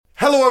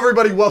Hello,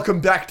 everybody. Welcome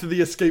back to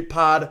the Escape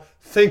Pod.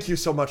 Thank you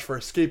so much for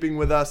escaping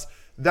with us.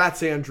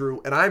 That's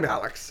Andrew, and I'm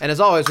Alex. And as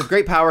always, with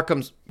great power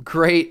comes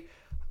great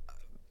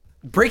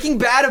Breaking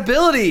Bad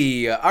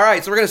ability. All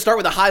right, so we're going to start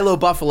with a high-low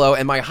Buffalo,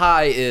 and my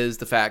high is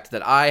the fact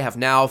that I have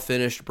now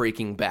finished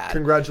Breaking Bad.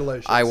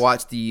 Congratulations. I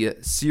watched the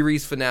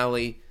series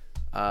finale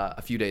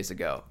a few days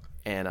ago,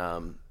 and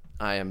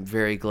I am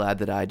very glad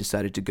that I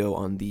decided to go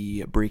on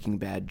the Breaking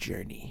Bad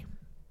journey.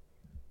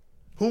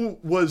 Who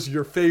was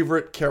your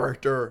favorite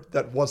character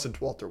that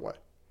wasn't Walter White?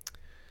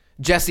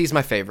 Jesse's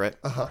my favorite.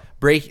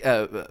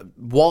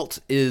 Walt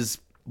is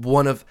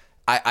one of...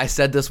 I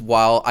said this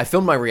while I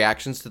filmed my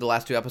reactions to the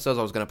last two episodes.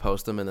 I was going to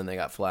post them, and then they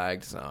got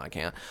flagged, so I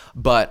can't.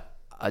 But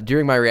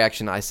during my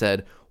reaction, I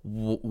said,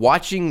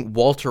 watching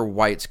Walter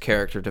White's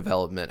character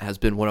development has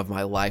been one of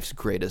my life's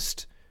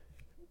greatest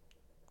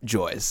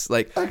joys.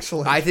 Like,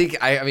 excellent. I think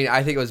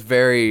it was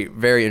very,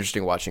 very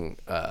interesting watching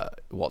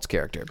Walt's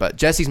character. But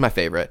Jesse's my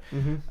favorite.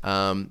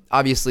 Mm-hmm.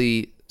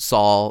 Obviously,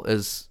 Saul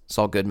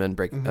Goodman,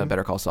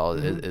 Better Call Saul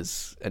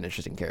is an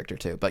interesting character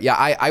too. But yeah,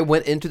 I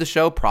went into the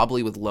show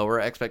probably with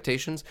lower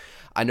expectations.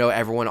 I know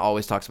everyone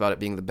always talks about it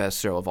being the best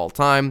show of all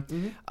time.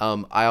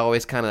 Mm-hmm. I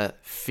always kind of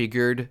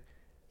figured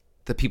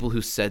the people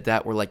who said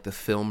that were like the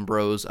film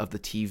bros of the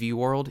TV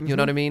world. You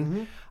know what I mean?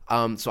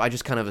 Mm-hmm. So I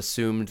just kind of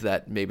assumed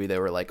that maybe they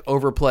were like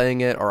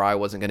overplaying it, or I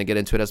wasn't going to get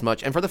into it as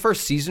much. And for the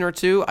first season or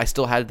two, I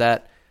still had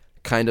that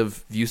kind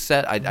of view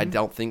set. I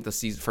don't think the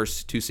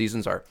first two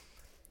seasons are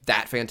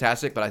that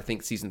fantastic, but I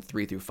think season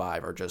 3 through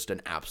 5 are just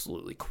an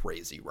absolutely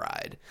crazy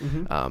ride.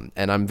 Mm-hmm.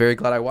 And I'm very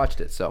glad I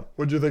watched it. So,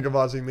 what do you think of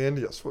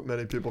Ozymandias? What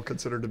many people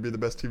consider to be the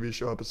best TV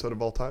show episode of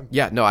all time?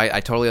 Yeah, no, I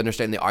totally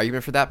understand the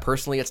argument for that.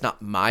 Personally, it's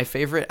not my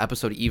favorite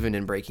episode, even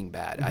in Breaking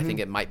Bad. Mm-hmm. I think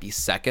it might be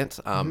second.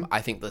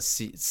 I think the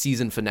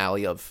season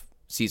finale of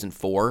season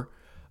 4,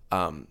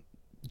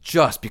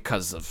 just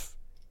because of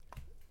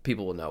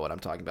people will know what I'm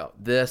talking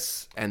about.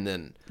 This, and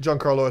then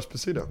Giancarlo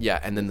Esposito. Yeah,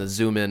 and then the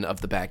zoom in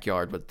of the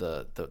backyard with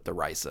the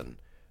ricin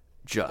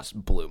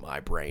just blew my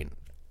brain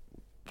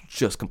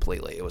just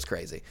completely. It was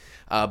crazy.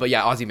 But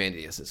yeah,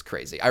 Ozymandias is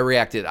crazy.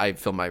 I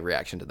filmed my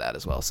reaction to that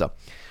as well. So,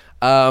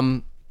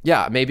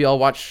 yeah, maybe I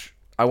want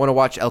to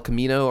watch El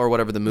Camino or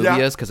whatever the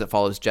movie is, because it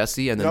follows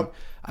Jesse. And then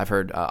I've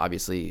heard,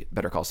 obviously,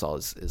 Better Call Saul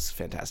is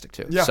fantastic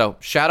too. Yeah. So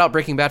shout out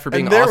Breaking Bad for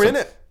being awesome. And they're in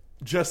it.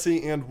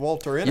 Jesse and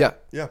Walter in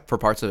it. Yeah. For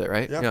parts of it,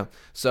 right? Yeah.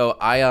 So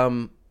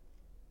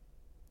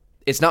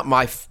it's not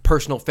my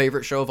personal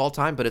favorite show of all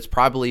time, but it's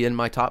probably in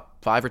my top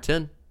 5 or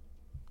 10.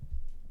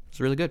 It's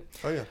really good.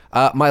 Oh,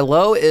 yeah. My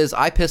low is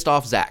I pissed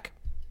off Zach.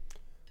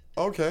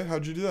 Okay.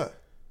 How'd you do that?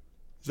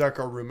 Zach,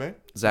 our roommate?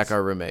 Zach,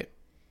 our roommate.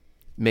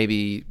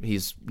 Maybe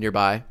he's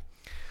nearby.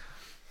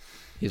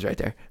 He's right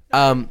there.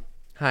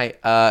 Hi.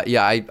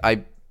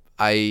 Yeah,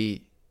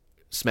 I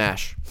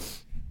smash.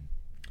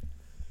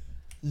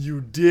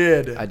 You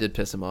did. I did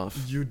piss him off.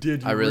 You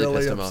did. I really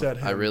pissed him upset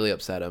off. him. I really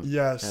upset him.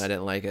 Yes. And I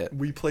didn't like it.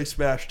 We play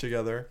Smash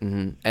together.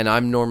 Mm-hmm. And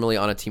I'm normally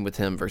on a team with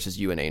him versus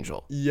you and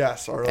Angel.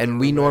 Yes. And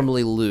we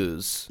normally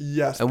lose.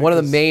 Yes. And one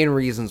of the main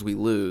reasons we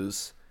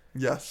lose.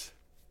 Yes.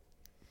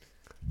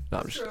 No,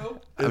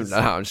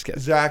 I'm just kidding.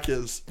 Zach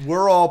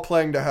we're all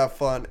playing to have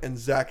fun, and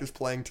Zach is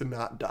playing to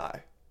not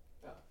die.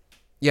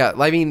 Yeah.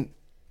 I mean,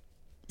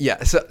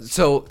 yeah.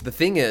 So the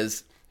thing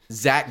is,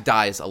 Zach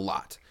dies a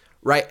lot.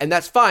 Right, and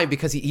that's fine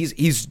because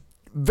he's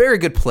very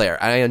good player,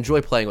 and I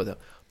enjoy playing with him.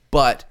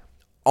 But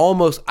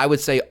almost, I would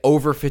say,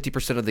 over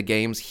 50% of the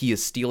games, he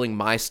is stealing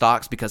my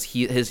stocks because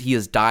he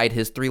has died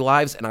his 3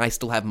 lives, and I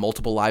still have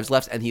multiple lives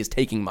left, and he is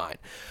taking mine.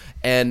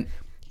 And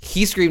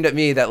he screamed at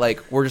me that,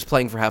 like, we're just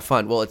playing for have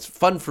fun. Well, it's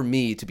fun for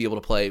me to be able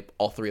to play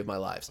all 3 of my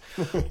lives.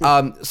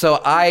 So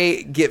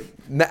I get,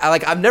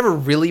 like, I'm never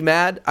really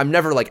mad. I'm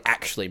never, like,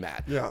 actually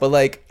mad. Yeah. But,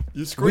 like,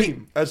 you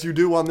scream as you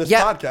do on this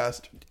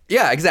podcast.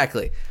 Yeah,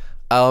 exactly.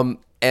 And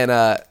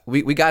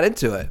we got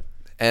into it,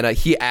 and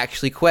he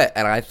actually quit,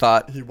 and I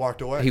thought he walked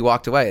away. He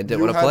walked away and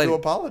didn't want to play. You had to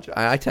apologize.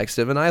 I texted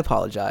him and I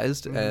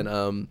apologized, and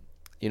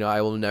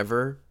I will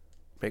never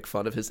make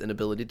fun of his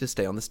inability to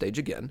stay on the stage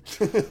again.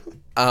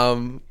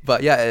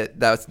 But yeah,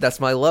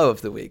 that's my low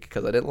of the week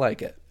because I didn't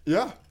like it.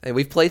 Yeah. And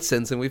we've played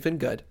since, and we've been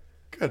good.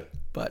 Good.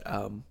 But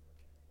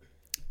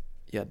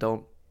yeah,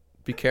 don't.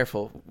 Be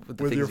careful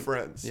with your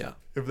friends. Yeah.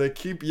 If they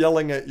keep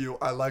yelling at you,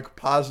 I like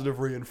positive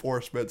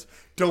reinforcements.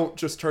 Don't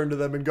just turn to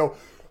them and go,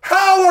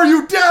 "How are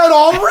you dead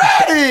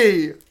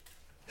already?"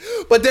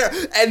 But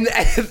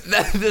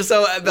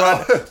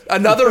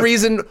another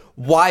reason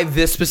why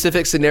this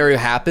specific scenario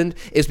happened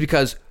is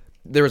because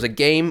there was a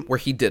game where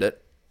he did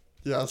it.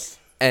 Yes.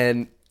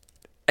 And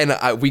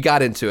we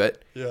got into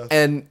it. Yes.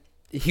 And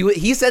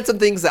he said some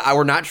things that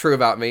were not true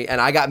about me,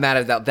 and I got mad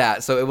about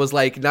that. So it was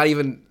like not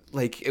even.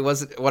 Like, it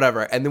wasn't,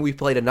 whatever. And then we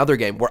played another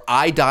game where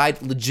I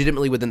died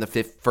legitimately within the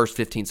first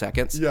 15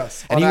 seconds.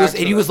 Yes. And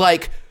he was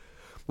like,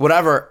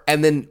 whatever.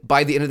 And then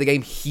by the end of the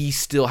game, he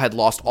still had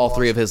lost all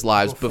 3 of his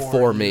lives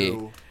before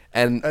me.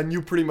 And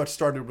you pretty much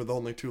started with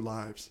only 2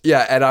 lives.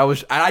 Yeah, and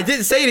I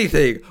didn't say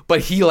anything,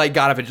 but he like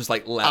got up and just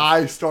like left.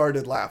 I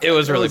started laughing. It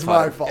was really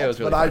fun. My fault. It was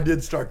really fun. I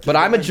did start. But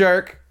I'm a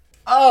jerk.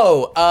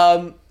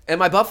 And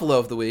my Buffalo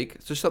of the week.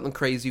 It's just something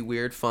crazy,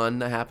 weird, fun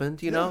that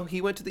happened. You know,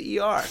 he went to the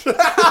ER.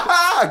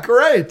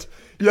 Great.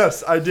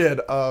 Yes, I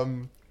did.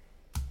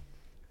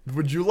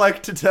 Would you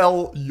like to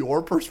tell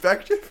your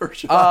perspective, or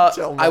should I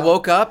tell mine? I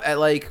woke up at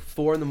like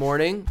 4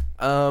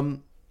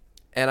 a.m.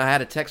 And I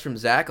had a text from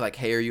Zach like,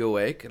 "Hey, are you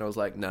awake?" And I was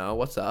like, "No,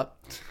 what's up?"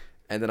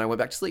 And then I went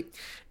back to sleep.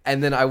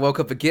 And then I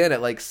woke up again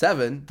at like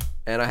 7,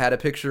 and I had a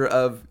picture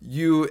of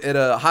you in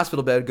a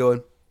hospital bed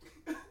going,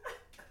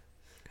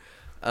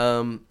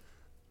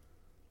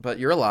 but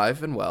you're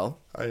alive and well.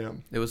 I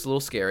am. It was a little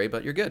scary,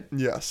 but you're good.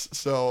 Yes.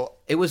 So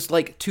it was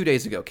like 2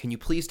 days ago. Can you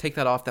please take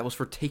that off? That was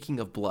for taking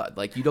of blood.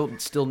 Like, you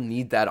don't still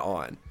need that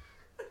on.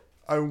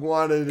 I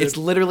wanted It's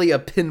literally a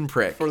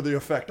pinprick. for the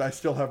effect. I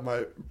still have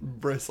my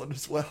bracelet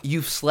as well.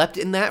 You've slept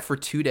in that for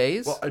 2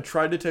 days? Well, I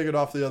tried to take it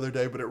off the other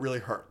day, but it really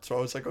hurt. So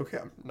I was like, okay,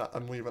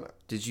 I'm leaving it.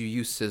 Did you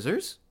use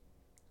scissors?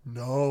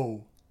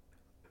 No.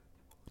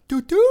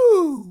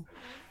 Doo-doo.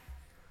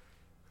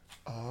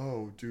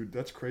 Oh, dude,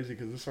 that's crazy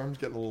because this arm's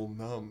getting a little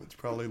numb. It's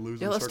probably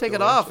losing. Yeah, let's take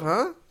it off,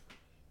 huh?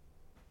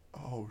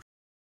 Oh,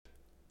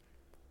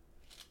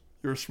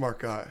 you're a smart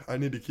guy. I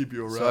need to keep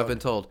you around. So I've been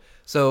told.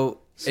 So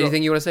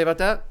anything you want to say about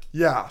that?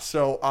 Yeah.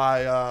 So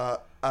I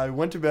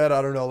went to bed.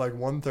 I don't know, like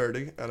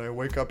 1:30, and I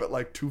wake up at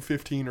like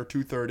 2:15 or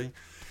 2:30.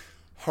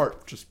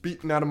 Heart just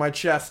beating out of my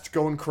chest,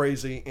 going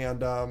crazy,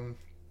 and I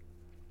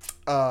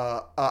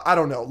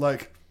don't know,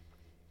 like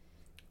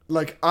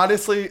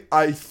honestly,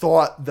 I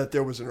thought that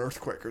there was an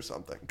earthquake or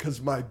something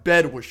because my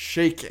bed was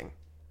shaking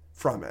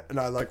from it, and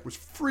I like was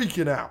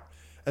freaking out.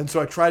 And so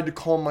I tried to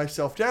calm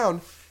myself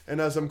down, and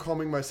as I'm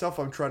calming myself,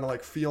 I'm trying to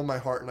like feel my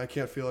heart, and I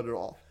can't feel it at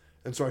all.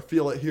 And so I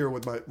feel it here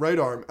with my right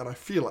arm, and I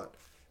feel it,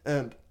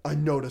 and I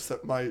notice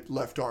that my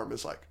left arm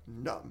is like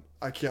numb.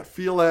 I can't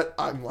feel it.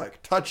 I'm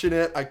like touching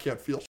it. I can't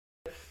feel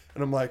shit.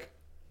 And I'm like,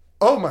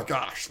 oh my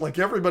gosh! Like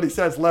everybody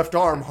says, left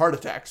arm heart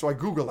attack. So I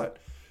Google it.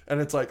 And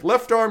it's like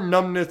left arm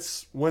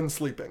numbness when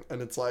sleeping. And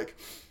it's like,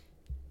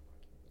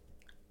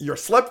 you're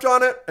slept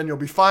on it and you'll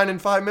be fine in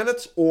 5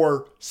 minutes,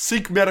 or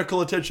seek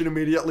medical attention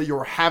immediately.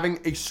 You're having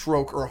a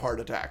stroke or a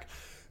heart attack.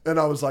 And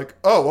I was like,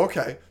 oh,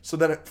 okay. So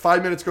then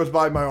 5 minutes goes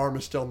by, my arm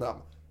is still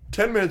numb.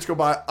 10 minutes go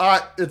by,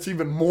 it's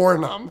even more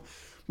numb.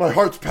 My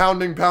heart's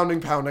pounding, pounding,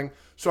 pounding.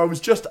 So I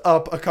was just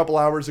up a couple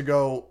hours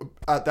ago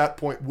at that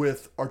point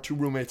with our two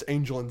roommates,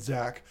 Angel and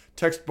Zach.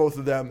 Text both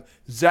of them.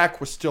 Zach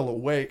was still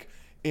awake.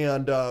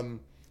 And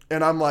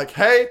I'm like,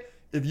 hey,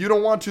 if you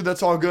don't want to,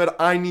 that's all good.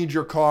 I need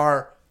your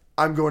car.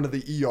 I'm going to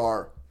the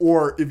ER.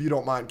 Or if you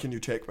don't mind, can you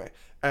take me?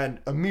 And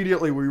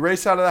immediately we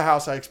race out of the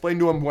house. I explained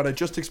to him what I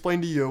just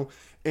explained to you.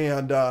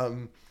 And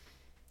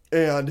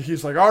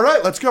he's like, all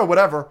right, let's go,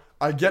 whatever.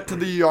 I get to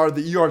the ER.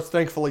 The ER is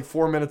thankfully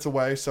 4 minutes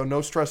away, so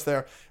no stress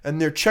there.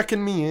 And they're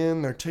checking me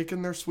in. They're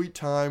taking their sweet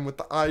time with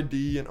the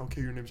ID. And,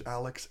 okay, your name's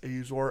Alex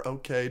Azor.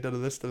 Okay,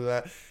 da-da-this,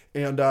 da-da-that.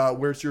 And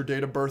where's your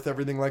date of birth,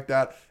 everything like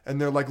that. And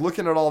they're, like,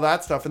 looking at all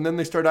that stuff. And then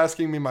they start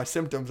asking me my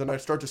symptoms, and I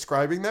start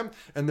describing them.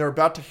 And they're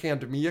about to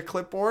hand me a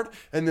clipboard.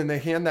 And then they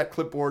hand that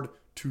clipboard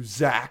to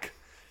Zach.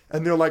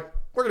 And they're like,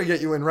 we're going to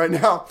get you in right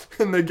now.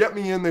 And they get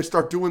me in. They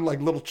start doing,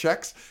 like, little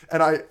checks.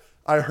 And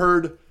I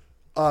heard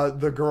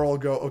the girl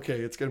go,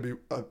 okay, it's going to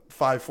be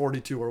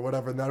 5:42 or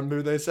whatever. And that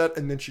number they said.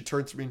 And then she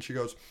turns to me and she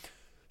goes,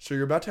 so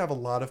you're about to have a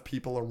lot of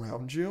people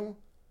around you.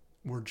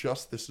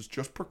 This is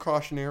just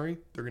precautionary.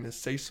 They're going to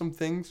say some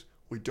things.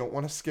 We don't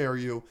want to scare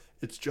you.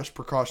 It's just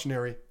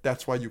precautionary.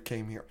 That's why you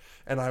came here.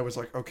 And I was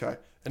like, okay.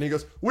 And he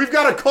goes, we've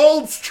got a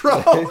cold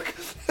stroke.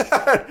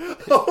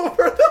 Over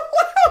the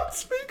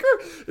loudspeaker.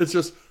 It's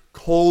just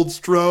cold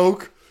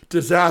stroke,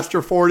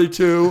 disaster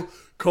 42,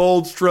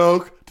 cold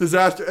stroke,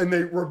 disaster. And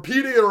they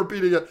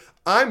repeating it.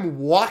 I'm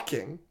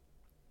walking,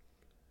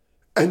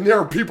 and there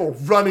are people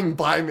running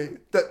by me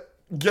that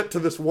get to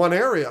this one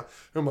area. And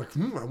I'm like,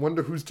 I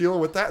wonder who's dealing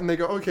with that. And they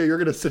go, okay, you're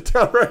going to sit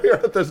down right here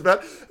at this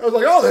bed. I was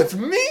like, oh, that's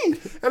me.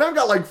 And I've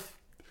got like,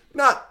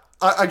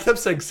 I kept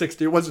saying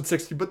 60. It wasn't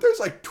 60, but there's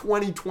like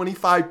 20,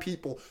 25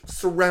 people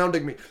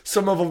surrounding me.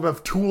 Some of them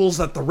have tools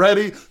at the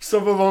ready.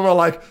 Some of them are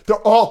like, they're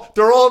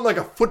all in like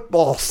a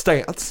football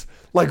stance,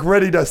 like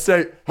ready to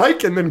say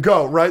hike and then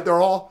go, right?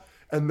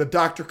 And the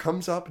doctor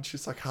comes up and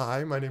she's like,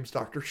 hi, my name's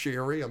Dr.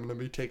 Sherry. I'm going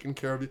to be taking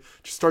care of you.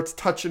 She starts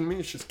touching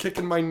me. She's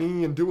kicking my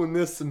knee and doing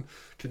this. And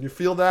can you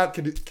feel that?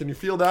 Can you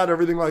feel that?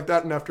 Everything like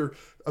that. And after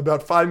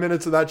about 5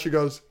 minutes of that, she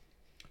goes,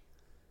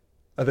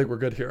 I think we're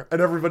good here.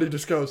 And everybody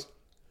just goes,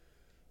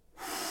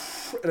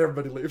 and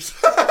everybody leaves.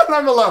 And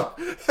I'm alone.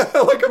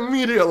 Like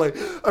immediately,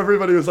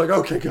 everybody was like,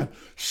 okay, good.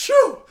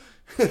 Shoo!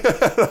 And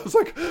I was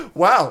like,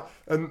 wow.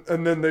 And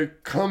then they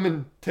come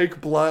and take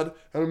blood.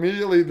 And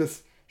immediately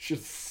she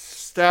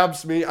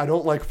stabs me. I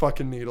don't like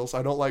fucking needles.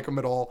 I don't like them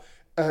at all.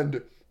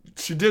 And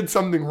she did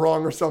something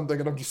wrong or something,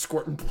 and I'm just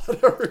squirting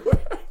blood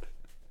everywhere.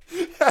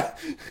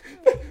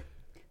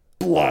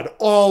 blood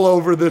all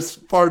over this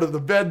part of the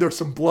bed. There's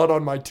some blood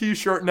on my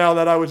t-shirt now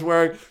that I was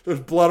wearing. There's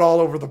blood all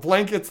over the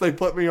blankets they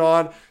put me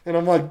on. And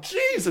I'm like,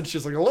 geez. And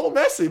she's like, a little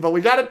messy, but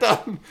we got it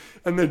done.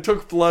 And they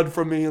took blood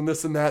from me and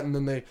this and that. And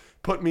then they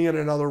put me in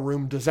another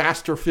room,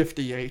 Disaster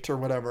 58 or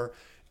whatever.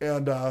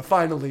 And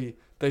finally,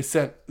 they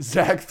sent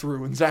Zach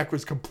through. And Zach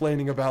was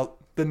complaining about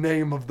the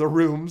name of the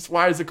rooms.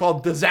 Why is it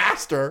called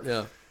Disaster?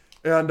 Yeah.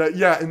 And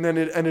and then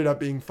it ended up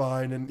being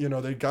fine. And,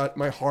 they got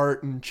my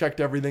heart and checked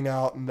everything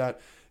out. And that,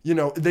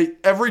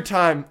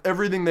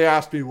 everything they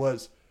asked me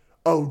was,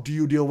 oh, do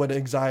you deal with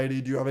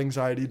anxiety? Do you have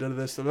anxiety? To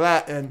this, to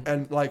that.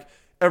 And like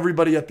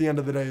everybody at the end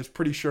of the day is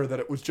pretty sure that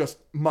it was just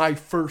my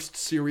first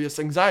serious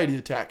anxiety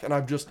attack. And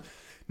I've just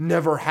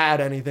never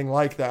had anything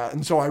like that.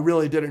 And so I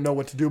really didn't know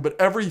what to do. But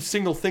every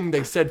single thing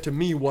they said to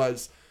me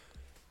was,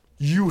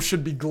 you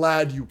should be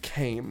glad you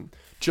came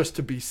just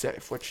to be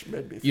safe, which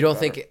made me feel You don't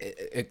better. think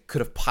it could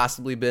have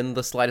possibly been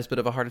the slightest bit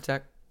of a heart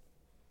attack?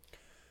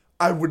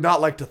 I would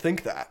not like to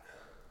think that.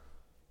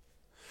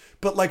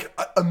 But like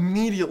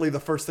immediately the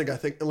first thing I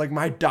think, like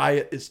my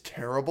diet is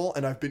terrible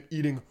and I've been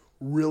eating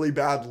really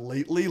bad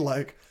lately.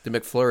 Like The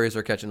McFlurries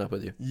are catching up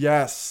with you.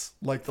 yes,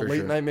 like the For late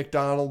sure. night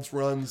McDonald's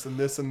runs and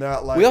this and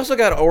that. Like We also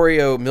got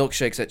Oreo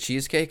milkshakes at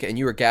Cheesecake, and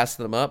you were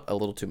gassing them up a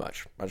little too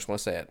much. I just want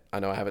to say it. I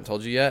know I haven't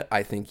told you yet.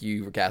 I think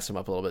you were gassing them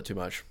up a little bit too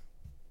much.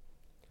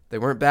 They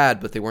weren't bad,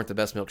 but they weren't the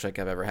best milkshake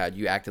I've ever had.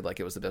 You acted like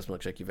it was the best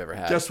milkshake you've ever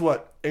had. guess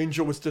what?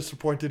 Angel was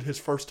disappointed his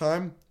first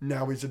time.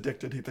 Now he's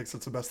addicted. He thinks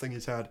it's the best thing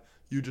he's had.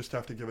 You just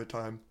have to give it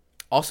time.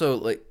 Also,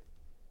 like,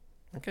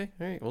 okay,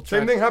 all right, we'll try.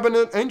 Same thing happened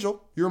to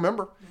Angel. You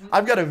remember?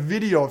 I've got a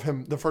video of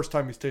him the first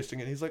time he's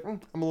tasting it. He's like,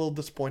 I'm a little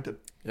disappointed.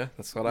 Yeah,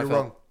 that's what I You're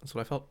felt. wrong. That's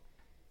what I felt.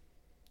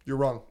 You're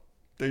wrong.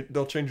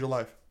 They'll change your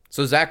life.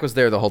 So Zach was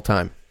there the whole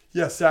time.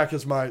 Yes, Zach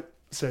is my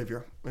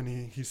savior, and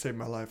he saved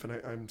my life, and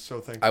I'm so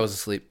thankful. I was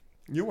asleep.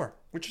 You were,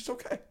 which is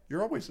okay.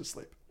 You're always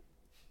asleep.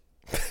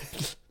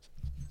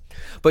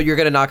 But you're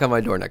going to knock on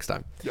my door next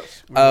time.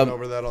 Yes, we went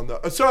over that on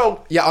the...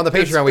 So... Yeah, on the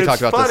Patreon we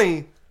talked about It's this.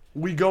 funny,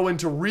 we go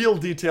into real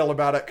detail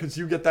about it, because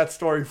you get that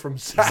story from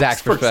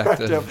Zach's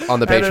perspective on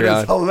the And it is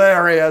Patreon.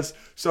 hilarious.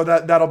 So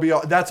that'll be...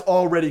 That's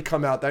already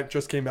come out. That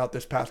just came out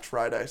this past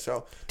Friday,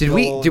 so... Did you'll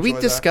we enjoy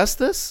that. discuss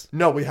this?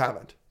 No, we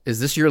haven't. Is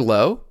this your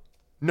low?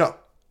 No.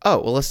 Oh,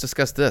 well, let's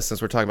discuss this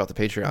since we're talking about the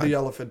Patreon. The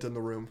elephant in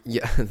the room.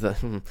 Yeah.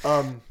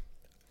 Um,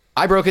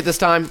 I broke it this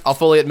time. I'll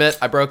fully admit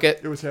I broke it.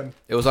 it was him.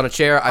 It was on a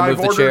chair. I I've moved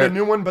the ordered chair. a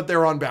new one, but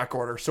they're on back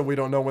order, so we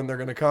don't know when they're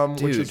going to come,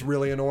 which Dude. is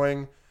really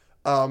annoying.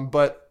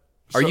 But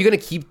Are you going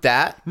to keep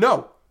that?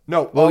 No.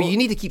 Well, all, you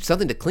need to keep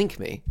something to clink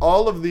me.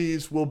 all of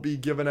these will be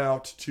given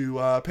out to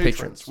patrons.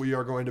 Patrons. We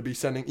are going to be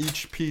sending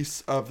each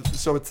piece of.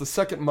 So it's the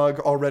second mug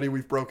already.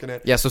 We've broken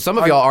it. Yeah, so some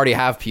of y'all already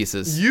have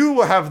pieces.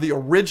 You have the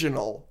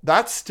original.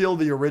 That's still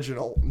the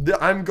original.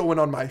 I'm going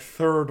on my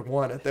third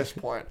one at this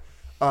point.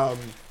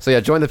 So yeah,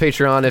 join the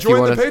Patreon if you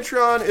Join want the to.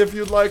 Patreon if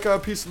you'd like a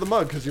piece of the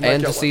mug, because you might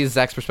And get to see one.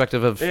 Zach's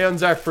perspective of. And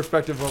Zach's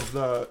perspective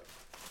of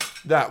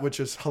that,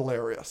 which is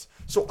hilarious.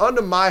 So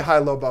onto my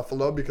high-low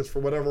buffalo, because for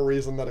whatever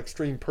reason that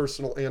extreme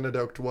personal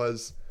anecdote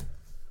was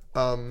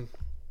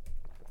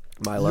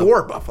Milo.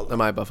 your buffalo.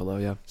 My buffalo,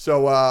 yeah.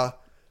 So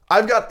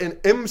I've got an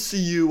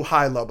MCU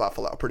high-low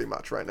buffalo pretty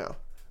much right now.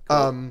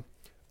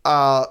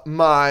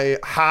 My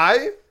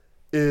high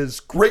is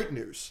great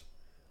news.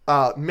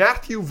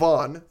 Matthew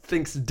Vaughn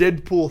thinks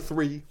Deadpool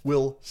 3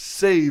 will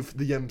save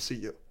the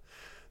MCU.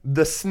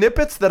 The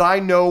snippets that I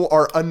know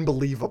are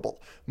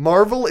unbelievable.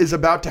 Marvel is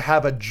about to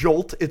have a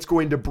jolt. It's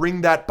going to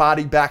bring that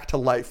body back to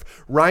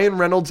life. Ryan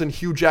Reynolds and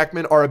Hugh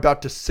Jackman are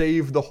about to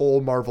save the whole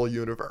Marvel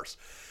universe.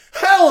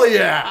 Hell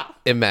yeah!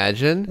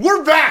 Imagine.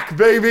 We're back,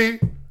 baby!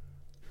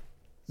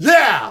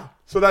 Yeah!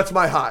 So that's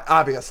my high,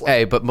 obviously.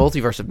 Hey, but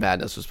Multiverse of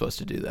Madness was supposed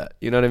to do that.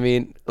 You know what I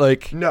mean?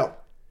 Like, No.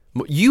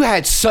 you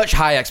had such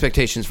high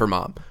expectations for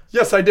Mom.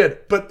 Yes, I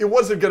did. But it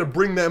wasn't going to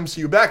bring the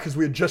MCU back because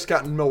we had just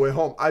gotten No Way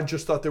Home. I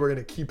just thought they were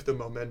going to keep the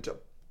momentum.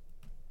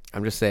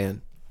 I'm just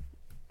saying.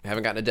 We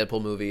haven't gotten a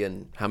Deadpool movie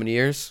in how many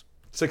years?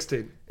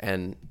 16.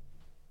 And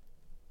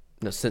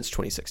no, since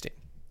 2016.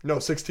 No,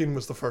 16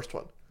 was the first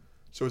one.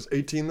 So is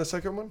 18 the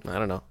second one? I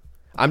don't know.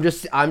 I'm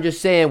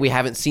just saying we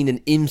haven't seen an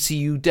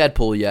MCU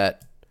Deadpool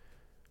yet.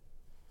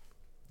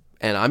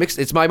 And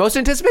it's my most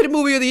anticipated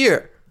movie of the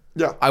year.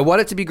 Yeah. I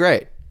want it to be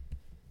great.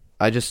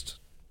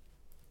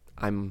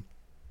 I'm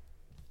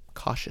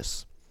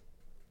cautious.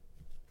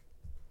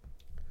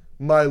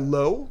 My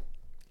low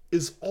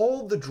is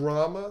all the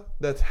drama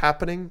that's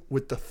happening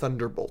with the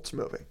Thunderbolts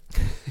movie.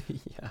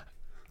 Yeah.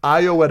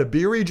 Ayo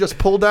Edebiri just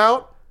pulled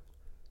out.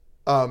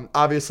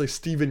 Obviously,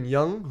 Stephen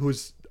Young,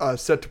 who's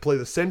set to play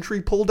the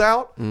Sentry, pulled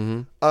out.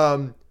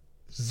 Mm-hmm.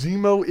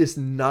 Zemo is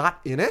not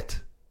in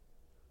it.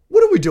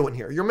 What are we doing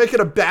here? You're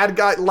making a bad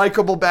guy,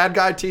 likable bad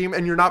guy team,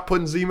 and you're not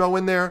putting Zemo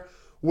in there.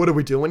 What are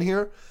we doing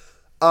here?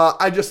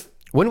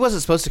 When was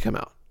it supposed to come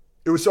out?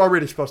 It was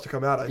already supposed to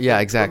come out, I think. Yeah,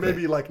 exactly. Or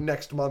maybe like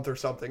next month or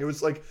something. It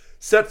was like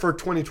set for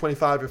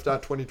 2025, if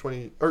not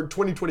 2020, or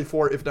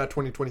 2024, if not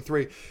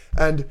 2023.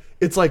 And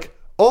it's like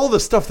all the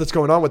stuff that's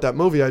going on with that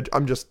movie,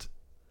 I'm just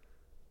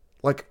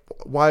Like,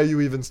 why are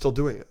you even still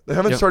doing it? They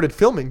haven't Yeah. started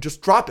filming.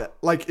 Just drop it.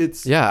 Like,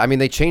 it's Yeah, I mean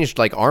they changed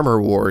like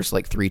Armor Wars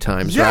like 3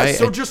 times, yeah. right?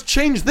 So just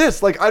change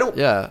this. Like, I don't.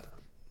 Yeah.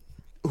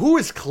 Who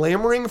is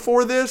clamoring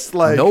for this?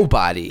 Like,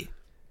 Nobody.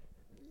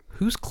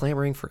 Who's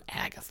clamoring for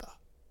Agatha?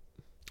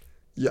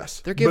 Yes,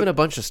 They're giving but a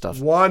bunch of stuff.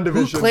 Who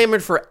WandaVision.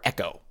 clamored for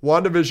Echo?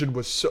 WandaVision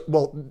was so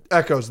well.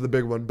 Echo's the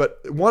big one,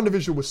 but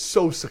WandaVision was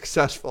so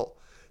successful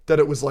that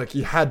it was like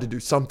you had to do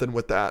something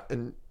with that.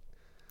 And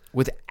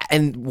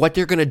And what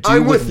they're gonna do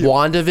I'm with with you.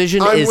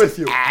 WandaVision I'm is with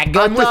you.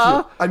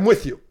 Agatha. I'm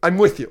with you. I'm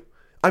with you.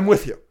 I'm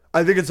with you.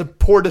 I think it's a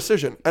poor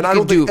decision, and I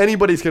don't can think do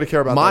anybody's going to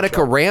care about Monica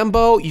that show.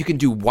 Rambeau. You can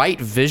do White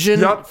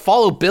Vision. Yep.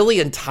 Follow Billy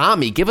and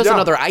Tommy. Give us Yeah.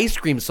 another ice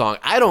cream song.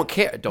 I don't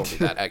care. Don't do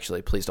that.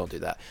 Actually, please don't do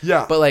that.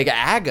 Yeah. But like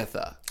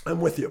Agatha. I'm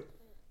with you.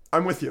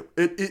 I'm with you.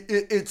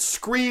 It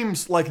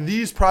screams like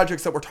these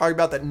projects that we're talking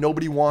about that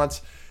nobody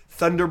wants: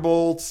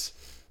 Thunderbolts,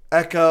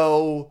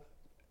 Echo,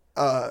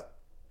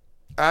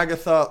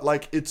 Agatha.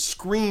 Like it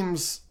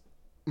screams.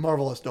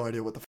 Marvel has no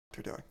idea what the f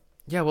they're doing.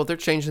 Yeah, well, they're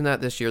changing that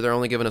this year. They're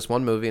only giving us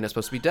one movie, and it's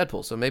supposed to be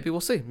Deadpool. So maybe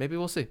we'll see. Maybe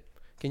we'll see.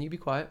 Can you be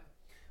quiet?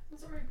 I'm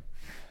sorry.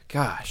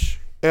 Gosh.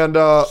 And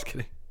Just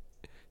kidding.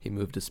 He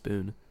moved a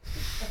spoon.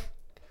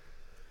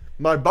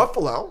 my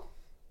Buffalo,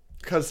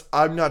 because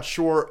I'm not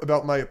sure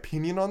about my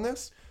opinion on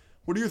this.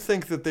 What do you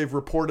think that they've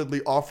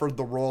reportedly offered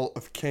the role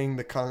of Kang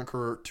the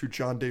Conqueror to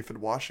John David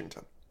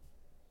Washington?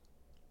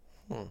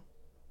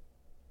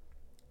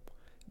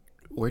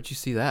 Where'd you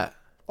see that?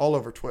 All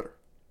over Twitter.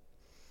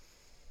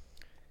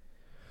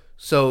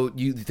 So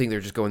you think they're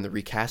just going the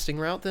recasting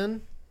route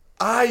then?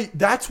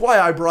 That's why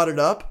I brought it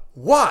up.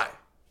 Why?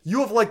 You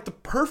have like the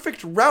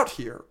perfect route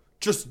here.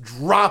 Just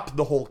drop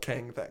the whole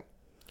Kang thing.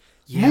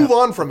 Yeah, Move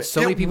on from it.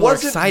 So It many people are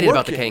wasn't excited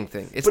about the working,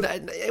 Kang thing.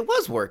 It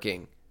was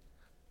working.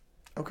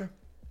 Okay.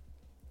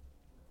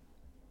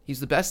 He's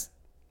the best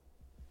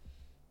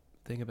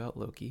thing about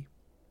Loki.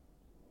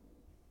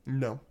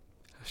 No.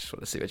 I just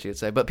want to see what you would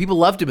say. But people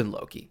loved him in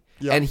Loki.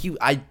 Yeah. And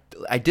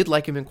I did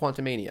like him in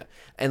Quantumania.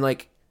 And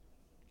like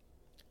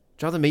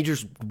Jonathan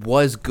Majors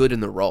was good in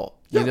the role.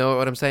 Yeah. You know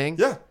what I'm saying?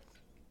 Yeah.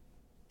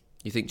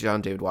 You think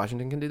John David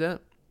Washington can do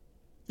that?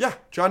 Yeah.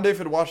 John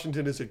David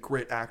Washington is a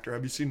great actor.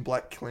 Have you seen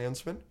Black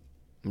Klansman?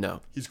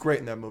 No. He's great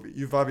in that movie.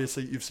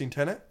 You've seen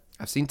Tenet?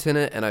 I've seen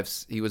Tenet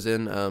and he was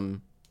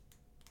in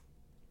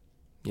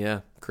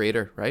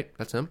Creator, right?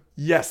 That's him?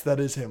 Yes, that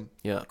is him.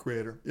 Yeah.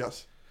 Creator.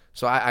 Yes.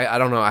 So I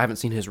don't know. I haven't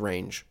seen his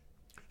range.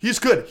 He's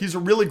good. He's a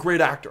really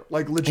great actor.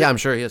 Like legit. Yeah, I'm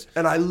sure he is.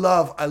 And I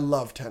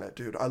love Tenet,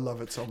 dude. I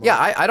love it so much.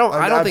 Yeah, I don't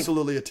I'm think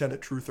absolutely a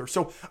Tenet truther.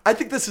 So I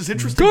think this is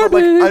interesting. But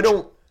like, I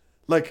don't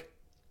like.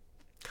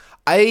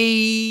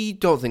 I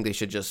don't think they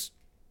should just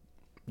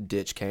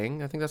ditch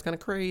Kang. I think that's kind of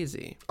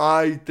crazy.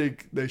 I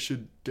think they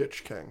should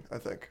ditch Kang. I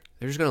think.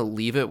 They're just gonna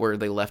leave it where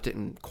they left it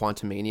in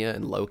Quantumania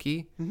and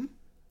Loki. Mm-hmm.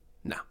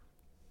 No.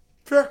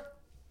 Fair.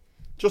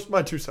 Just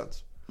my 2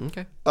 cents.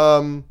 Okay.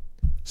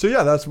 So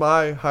yeah, that's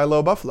my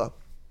high-low Buffalo.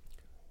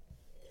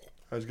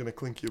 I was gonna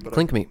clink you, but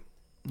Clink me.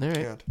 All right.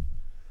 I can't.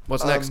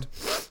 What's next?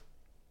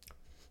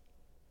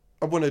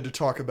 I wanted to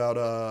talk about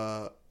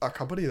a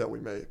company that we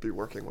may be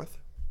working with.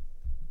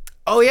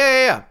 Oh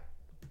yeah.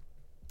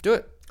 Do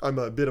it. I'm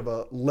a bit of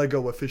a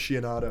Lego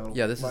aficionado.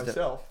 Yeah, this is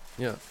myself.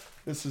 Yeah.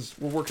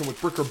 We're working with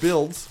Bricker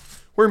Builds.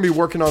 We're gonna be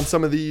working on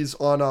some of these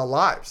on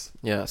lives.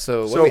 Yeah.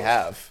 So what do we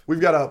have?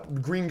 We've got a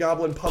Green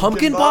Goblin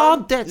Pumpkin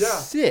Bob. That's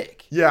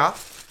sick. Yeah.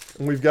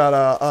 And we've got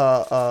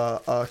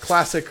a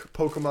classic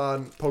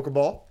Pokemon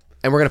Pokeball.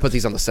 And we're gonna put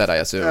these on the set, I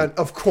assume. And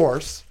of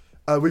course,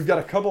 we've got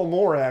a couple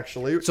more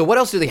actually. So what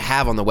else do they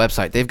have on the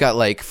website? They've got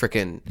like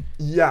freaking.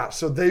 Yeah,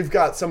 so they've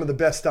got some of the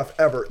best stuff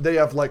ever. They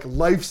have like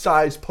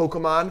life-size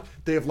Pokemon.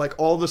 They have like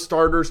all the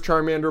starters: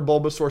 Charmander,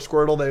 Bulbasaur,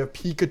 Squirtle. They have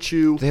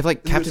Pikachu. They have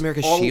like Captain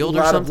America's There's shield a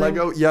or lot of something.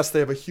 Lego. Yes, they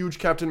have a huge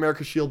Captain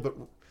America shield, but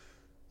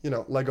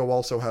Lego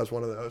also has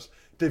one of those.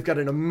 They've got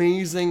an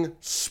amazing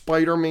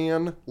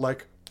Spider-Man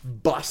like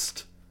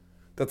bust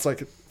that's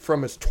like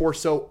from his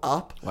torso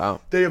up. Wow.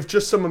 They have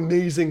just some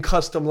amazing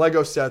custom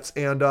Lego sets,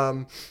 and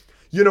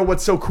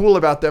what's so cool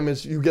about them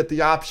is you get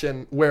the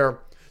option where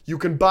you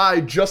can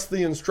buy just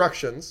the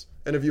instructions,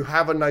 and if you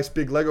have a nice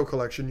big Lego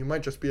collection, you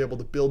might just be able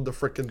to build the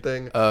frickin'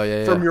 thing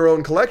from your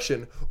own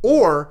collection.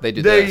 Or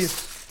they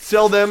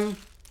sell them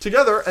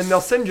together and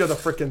they'll send you the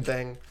frickin'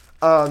 thing.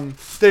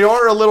 They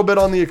are a little bit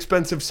on the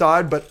expensive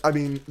side, but I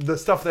mean, the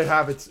stuff they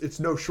have, it's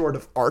no short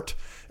of art.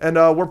 And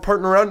we're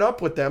partnering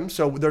up with them,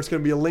 so there's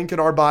going to be a link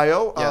in our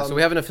bio. Yeah, so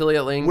we have an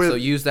affiliate link, so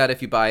use that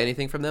if you buy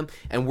anything from them.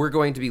 And we're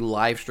going to be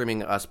live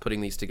streaming us putting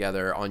these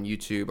together on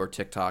YouTube or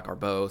TikTok or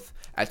both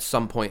at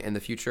some point in the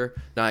future.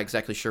 Not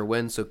exactly sure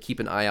when, so keep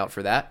an eye out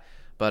for that.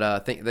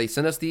 But they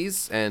sent us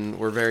these, and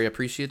we're very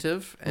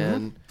appreciative.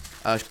 And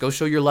go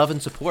show your love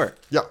and support.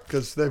 Yeah,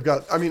 because they've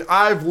got. I mean,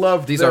 I've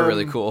loved these. them. Are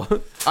really cool.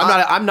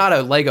 I'm not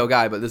a Lego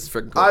guy, but this is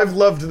freaking cool. I've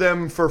loved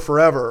them for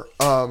forever.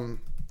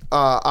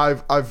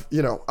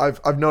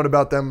 I've known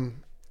about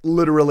them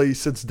literally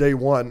since day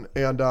one,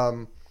 and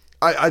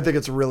I think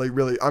it's really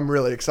I'm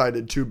really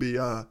excited to be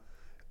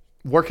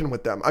working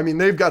with them. I mean,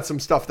 they've got some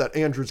stuff that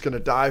Andrew's going to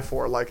die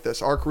for, like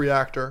this arc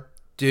reactor.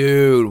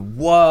 Dude,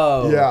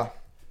 whoa. Yeah.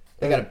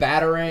 They got a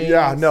batarang.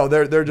 Yeah, no,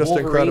 they're just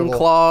Wolverine incredible.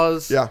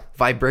 claws. Yeah.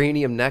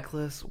 Vibranium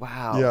necklace.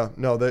 Wow. Yeah,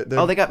 no,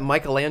 They got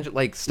Michelangelo,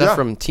 like stuff Yeah.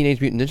 from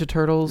Teenage Mutant Ninja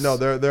Turtles. no,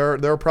 they're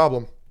a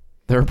problem.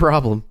 They're a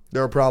problem.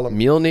 They're a problem.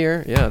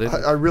 Mjolnir. Yeah.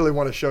 I really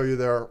want to show you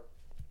their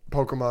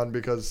Pokemon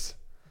because,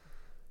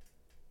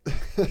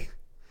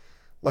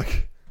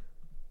 like,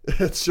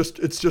 it's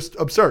just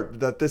absurd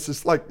that this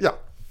is like, yeah,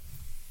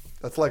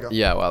 that's like a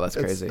Yeah. Wow. That's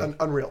it's crazy.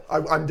 unreal.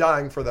 I'm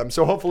dying for them.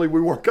 So hopefully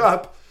we work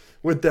up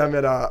with them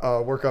and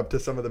work up to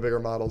some of the bigger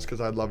models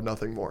because I'd love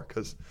nothing more.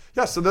 Because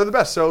yeah, so they're the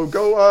best. So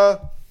go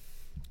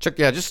Check.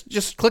 Yeah.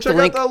 Just click check the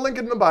link out the link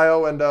in the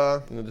bio and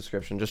in the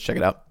description. Just check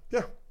it out.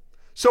 yeah.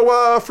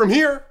 So from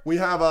here we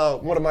have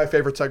one of my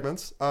favorite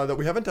segments that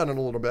we haven't done in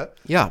a little bit.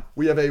 Yeah.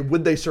 We have a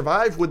would they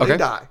survive, would Okay. they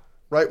die?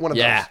 Right, one of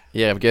Yeah. those.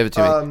 Yeah. Give it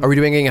to me. Are we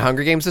doing any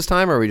Hunger Games this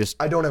time, or are we just?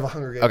 I don't have a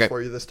Hunger Games Okay.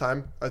 for you this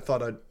time. I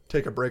thought I'd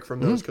take a break from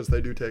those because they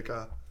do take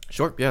a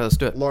Sure. Yeah. Let's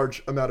do it.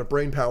 large amount of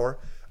brain power.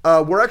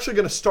 We're actually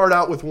going to start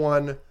out with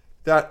one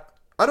that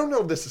I don't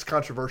know if this is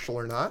controversial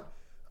or not.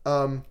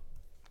 Wow.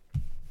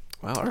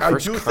 Our I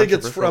first do think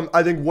it's controversial- from,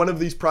 I think one of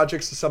these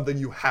projects is something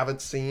you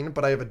haven't seen,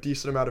 but I have a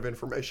decent amount of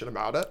information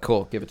about it.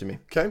 Cool. Give it to me.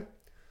 Okay.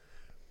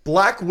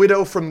 Black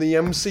Widow from the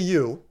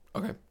MCU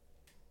Okay.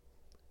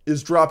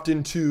 is dropped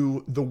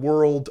into the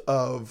world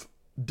of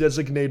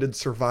Designated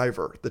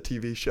Survivor, the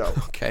TV show.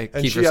 Okay.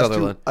 And Kiefer she has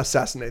Sutherland. to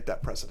assassinate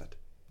that president.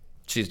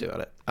 She's doing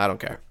it. I don't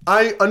care.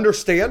 I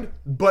understand,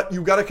 but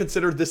you got to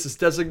consider this is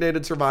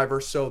Designated Survivor,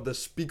 so the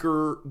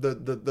speaker,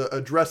 the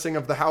addressing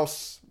of the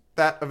House,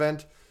 that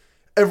event,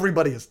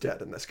 everybody is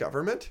dead in this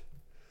government.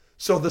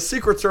 So the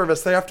Secret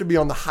Service, they have to be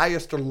on the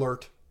highest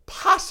alert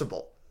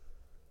possible.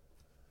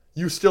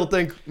 You still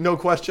think, no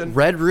question?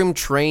 Red Room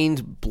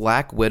trained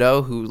Black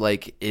Widow who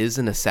like is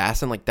an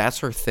assassin, like that's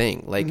her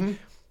thing. Like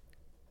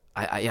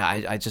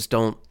I just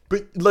don't.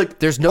 But like,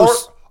 There's no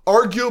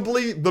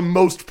arguably the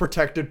most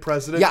protected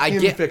president I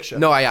in get fiction.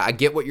 No, I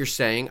get what you're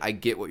saying. I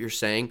get what you're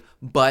saying,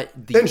 but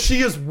the And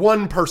she is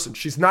one person.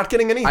 She's not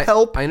getting any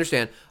help. I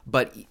understand,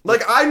 but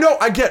Like, I know,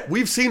 I get,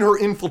 we've seen her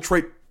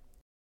infiltrate.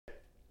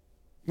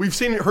 We've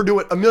seen her do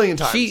it a million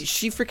times.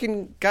 she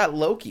freaking got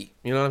Loki.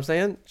 You know what I'm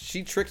saying?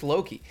 She tricked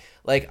Loki.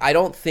 Like I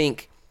don't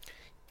think,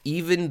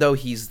 even though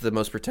he's the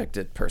most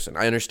protected person,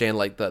 I understand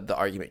like the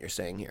argument you're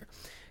saying here.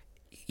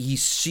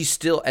 She's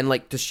still, and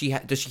like does she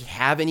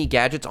have any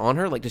gadgets on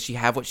her? Like does she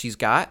have what she's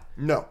got?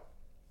 No.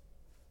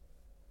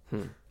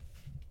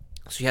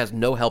 She has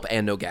no help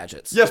and no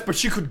gadgets. Yes, but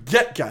she could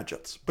get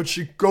gadgets. But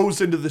she goes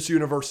into this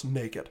universe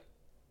naked.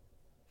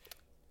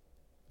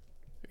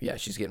 Yeah,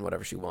 she's getting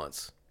whatever she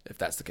wants, if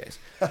that's the case.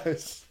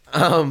 Yes.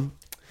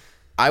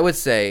 I would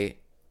say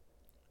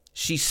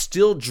she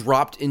still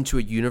dropped into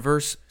a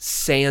universe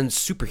sans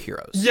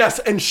superheroes. Yes,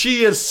 and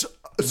she is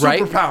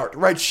Right? superpowered,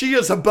 right? She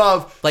is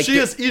above. Like she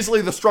is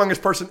easily the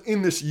strongest person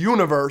in this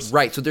universe.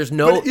 Right, so there's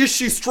no... But is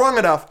she strong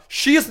enough?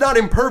 She is not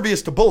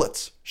impervious to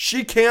bullets.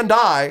 She can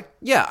die.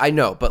 Yeah, I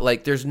know, but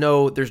like there's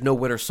no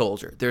Winter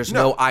Soldier. There's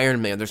no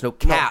Iron Man. There's no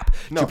Cap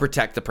No. to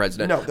protect the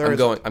president. No, there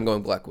I'm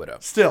going Black Widow.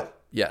 Still.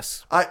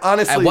 Yes. I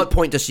honestly... At what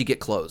point does she get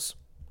clothes?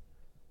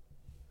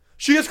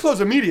 She gets close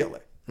immediately.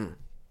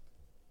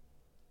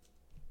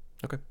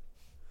 Okay.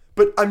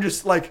 But I'm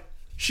just like...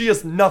 She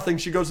is nothing.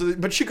 She goes to the,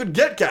 but she could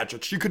get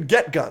gadgets. She could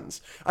get guns.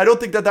 I don't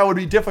think that would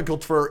be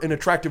difficult for an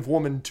attractive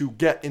woman to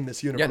get in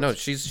this universe. Yeah, no,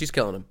 she's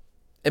killing him.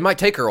 It might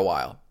take her a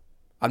while.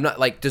 I'm not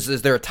like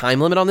is there a time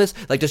limit on this?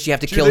 Like does she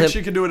have to Do kill you him? think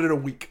she could do it in a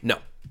week? No.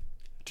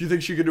 Do you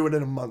think she could do it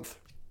in a month?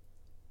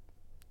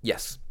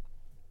 Yes.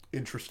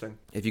 Interesting.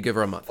 If you give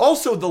her a month.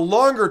 Also, the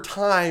longer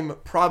time,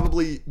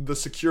 probably the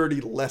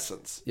security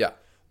lessens. Yeah.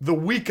 The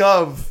week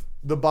of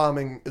the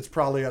bombing, it's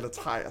probably at its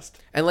highest.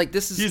 And like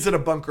this is He's in a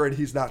bunker and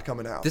he's not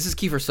coming out. This is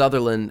Kiefer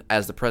Sutherland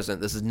as the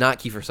president. This is not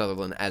Kiefer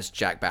Sutherland as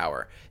Jack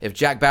Bauer. If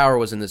Jack Bauer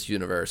was in this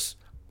universe,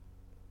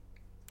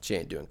 she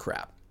ain't doing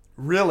crap,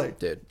 Really?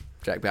 dude.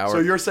 Jack Bauer. So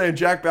you're saying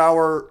Jack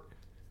Bauer,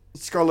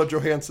 Scarlett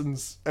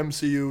Johansson's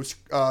MCU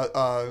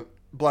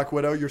Black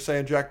Widow, you're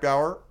saying Jack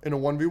Bauer in a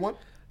 1v1?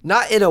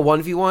 not in a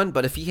 1v1,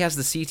 but if he has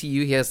the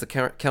CTU, he has the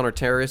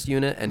counter-terrorist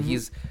unit, and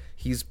he's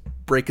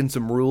breaking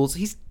some rules.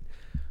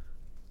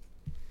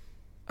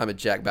 I'm a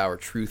Jack Bauer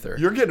truther.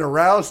 You're getting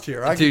aroused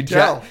here. I can Dude,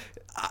 tell.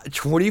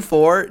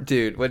 24,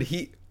 dude. When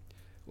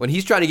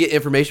he's trying to get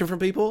information from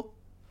people,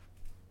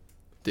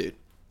 dude,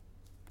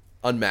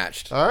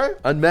 unmatched. All right.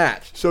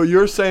 Unmatched. So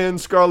you're saying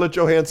Scarlett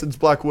Johansson's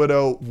Black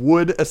Widow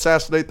would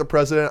assassinate the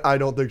president? I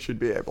don't think she'd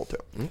be able to.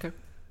 Okay.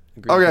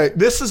 Agreed. Okay,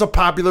 this is a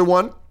popular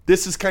one.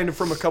 This is kind of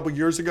from a couple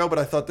years ago, but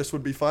I thought this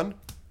would be fun.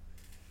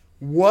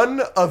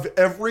 One of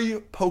every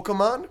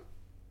Pokemon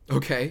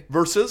Okay.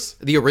 versus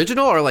The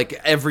original or like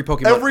every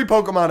Pokemon? every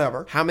Pokemon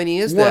ever. How many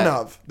is One that?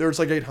 of. There's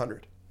like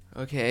 800.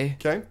 Okay.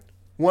 Okay?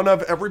 One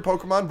of every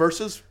Pokemon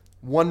versus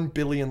 1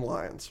 billion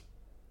lions.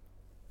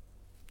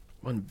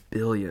 1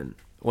 billion.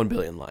 1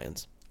 billion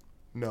lions.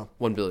 No.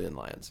 1 billion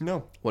lions.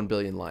 No. 1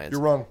 billion lions.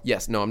 You're wrong.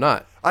 Yes. No, I'm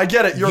not. I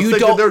get it. You're You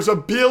thinking don't- there's a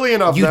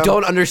billion of You them.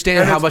 don't understand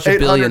and how it's much a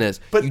billion 800, is.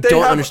 But You they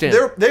don't have,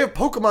 understand. They have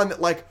Pokemon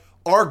that like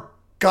are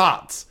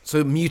gods.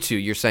 So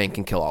Mewtwo, you're saying,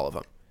 can kill all of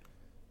them.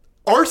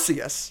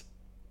 Arceus,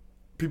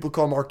 people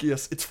call him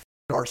Arceus. It's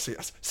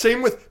Arceus.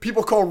 Same with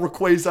people call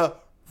Rayquaza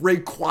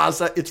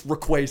Rayquaza. It's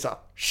Rayquaza.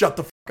 Shut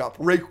the up.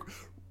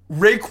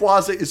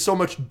 Rayquaza is so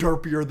much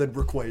derpier than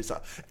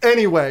Rayquaza.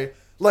 Anyway,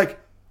 like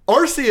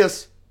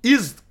Arceus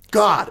is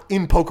God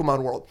in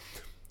Pokemon world.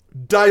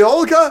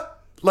 Dialga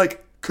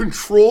like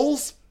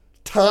controls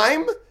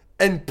time,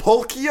 and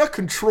Palkia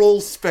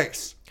controls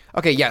space.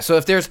 Okay, yeah. So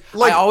if there's,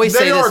 Like I always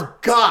say they this. are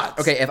gods.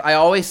 Okay,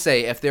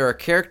 if there are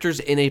characters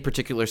in a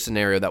particular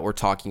scenario that we're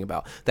talking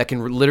about that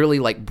can literally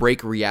like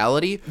break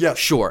reality, Yes.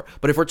 sure.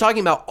 But if we're talking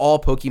about all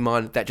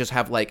Pokemon that just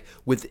have like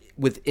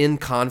within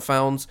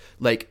confounds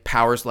like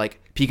powers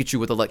like Pikachu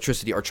with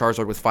electricity or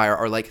Charizard with fire,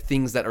 are like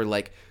things that are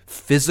like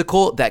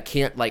physical that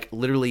can't like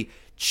literally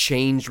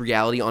change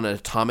reality on an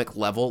atomic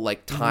level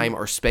like time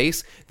or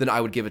space, then I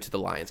would give it to the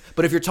lions.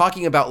 But if you're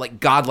talking about like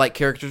godlike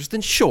characters,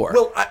 then sure.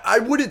 Well, I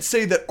wouldn't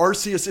say that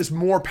Arceus is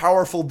more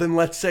powerful than,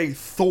 let's say,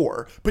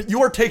 Thor. But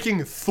you are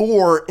taking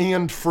Thor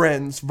and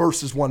friends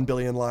versus 1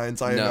 billion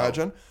lions, I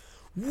imagine.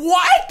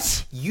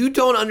 What? You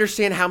don't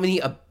understand how many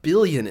a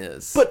billion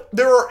is. But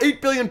there are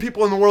 8 billion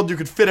people in the world. You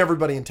could fit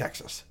everybody in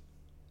Texas.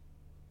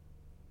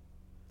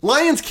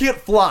 Lions can't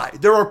fly.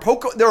 There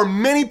are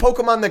many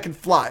Pokemon that can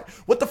fly.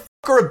 What the fuck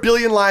are a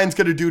billion lions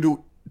going to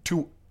do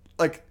to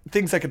like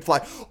things that can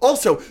fly?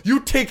 Also,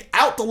 you take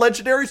out the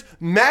legendaries.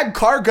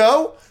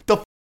 Magcargo, the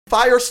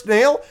fire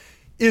snail,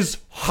 is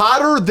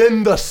hotter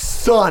than the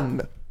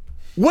sun.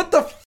 What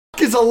the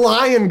fuck is a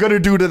lion going to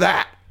do to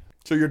that?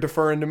 So you're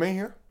deferring to me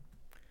here?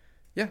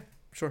 yeah,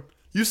 sure.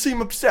 You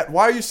seem upset.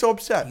 Why are you so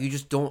upset? You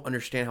just don't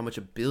understand how much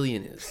a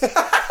billion is.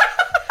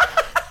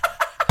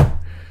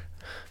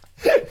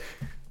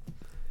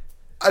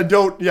 I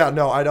don't.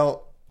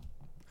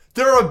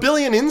 There are a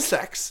billion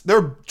insects. There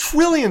are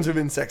trillions of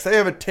insects. They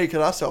haven't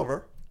taken us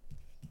over.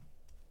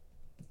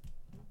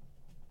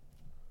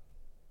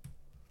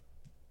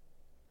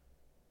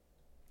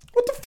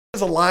 What the f***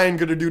 is a lion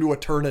going to do to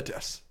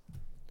Eternatus?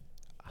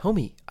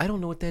 Homie, I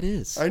don't know what that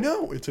is. I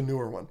know, it's a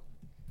newer one.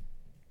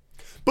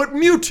 But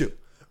Mewtwo,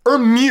 or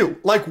Mew,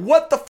 like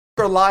what the f***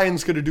 are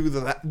lions going to do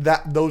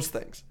to those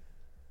things?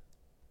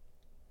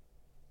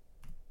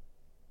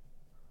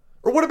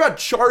 Or what about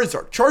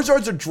Charizard?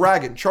 Charizard's a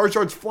dragon.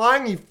 Charizard's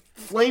flying, he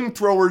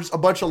flamethrowers a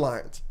bunch of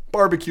lions.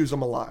 Barbecues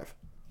them alive.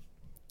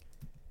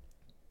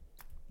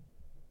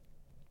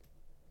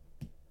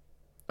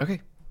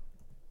 Okay.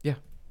 Yeah.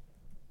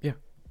 Yeah.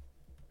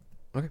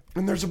 Okay.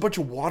 And there's a bunch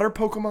of water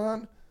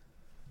Pokemon.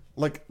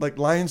 Like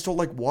lions don't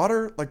like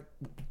water. Like,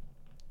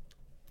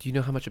 Do you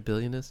know how much a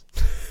billion is?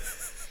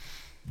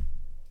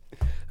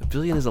 A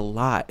billion is a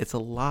lot. It's a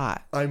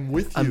lot. I'm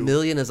with A you.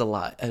 million is a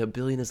lot, and a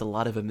billion is a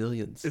lot of a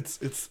millions. It's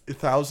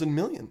 1,000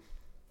 million.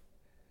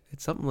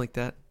 It's something like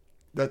that.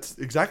 That's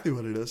exactly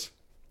what it is.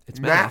 It's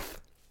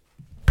math.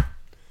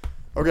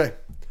 Okay,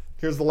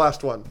 here's the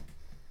last one.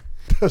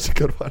 That's a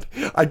good one.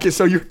 I guess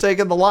so. You're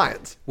taking the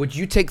lions, Would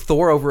you take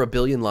Thor over a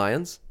billion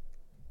lions?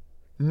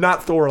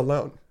 not Thor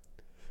alone,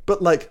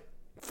 but like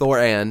Thor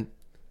and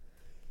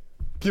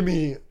give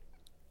me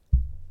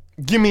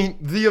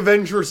the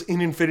Avengers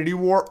in Infinity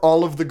War,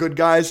 all of the good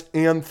guys,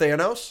 and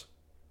Thanos.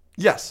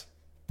 Yes,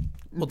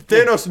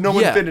 Thanos, no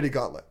yeah. Infinity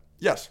Gauntlet.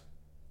 Yes,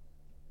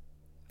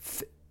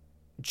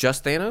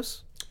 just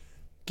Thanos?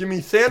 give me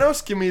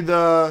Thanos. Give me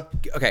the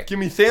Okay.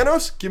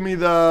 Thanos. Give me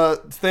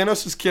the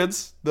Thanos'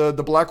 kids, the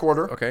Black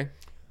Order. Okay.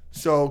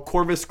 So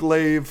Corvus,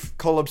 Glaive,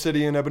 Cull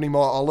Obsidian, Ebony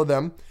Maw, all of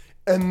them.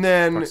 And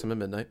then Proxima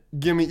Midnight.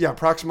 give me,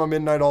 Proxima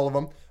Midnight, all of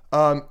them.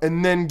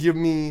 And then give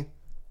me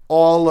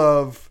all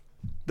of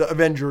the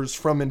Avengers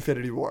from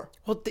Infinity War.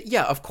 Well,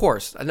 yeah, of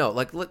course. I know.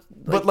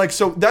 But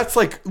so that's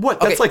like, what?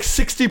 That's Okay. like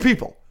 60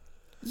 people.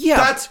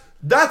 yeah.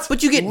 That's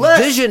But you get less.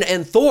 Vision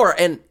and Thor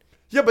and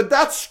Yeah, but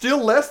that's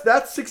still less.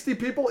 That 60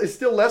 people is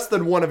still less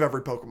than one of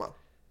every Pokemon.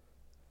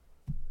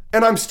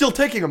 And I'm still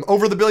taking them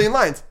over the billion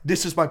lions.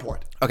 This is my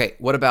point. okay.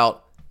 What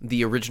about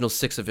the original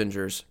 6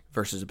 Avengers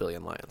versus a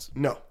billion lions?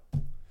 No.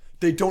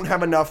 They don't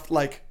have enough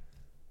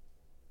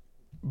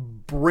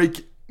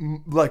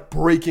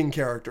breaking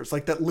characters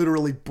like that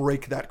literally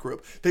break that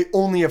group. They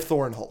only have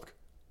Thor and Hulk.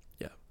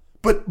 Yeah.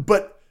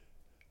 But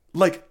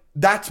like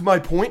that's my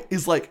point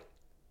is like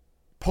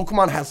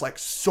Pokemon has like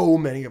so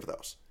many of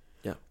those.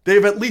 Yeah. They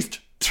have at least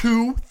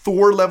 2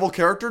 Thor level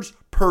characters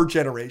per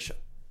generation.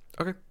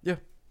 Okay. Yeah.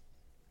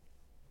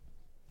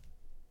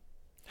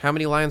 How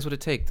many lions would it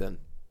take then?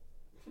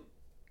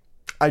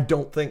 I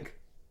don't think.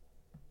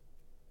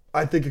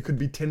 I think it could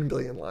be 10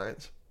 billion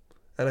lions.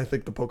 And I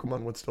think the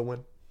Pokemon would still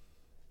win.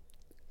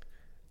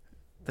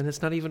 Then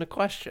it's not even a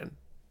question.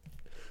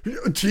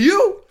 To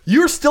you,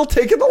 you're still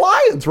taking the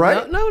lions,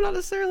 right? No, not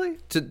necessarily.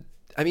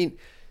 I mean,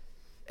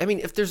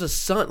 if there's a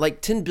sun,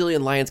 like 10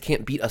 billion lions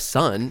can't beat a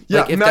sun.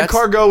 Yeah, like, if that's-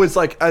 Magcargo is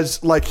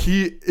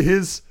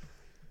his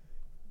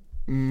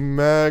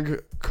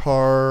Magcargo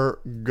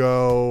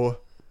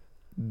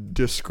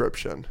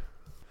description.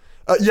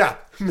 Yeah,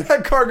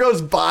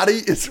 Magcargo's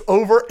body is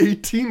over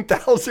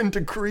 18,000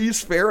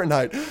 degrees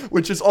Fahrenheit,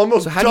 which is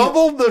almost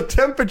double the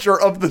temperature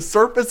of the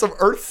surface of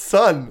Earth's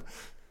sun,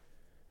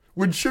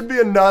 which should be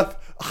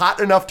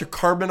hot enough to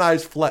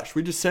carbonize flesh.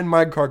 We just send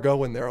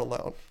Magcargo in there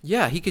alone.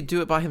 Yeah, he could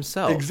do it by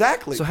himself.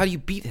 Exactly. So how do you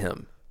beat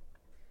him?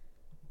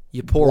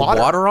 You pour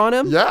water on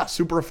him? Yeah,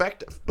 super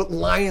effective. But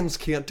lions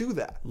can't do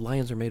that.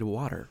 Lions are made of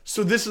water.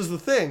 So this is the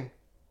thing.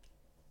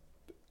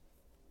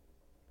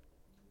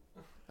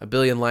 1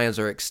 billion lions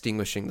are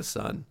extinguishing the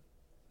sun.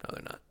 No,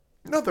 they're not.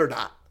 No, they're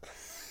not.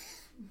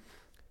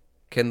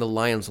 Can the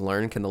lions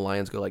learn? Can the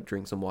lions go like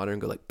drink some water and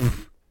go like,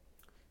 poof?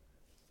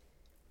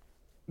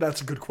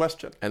 That's a good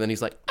question. And then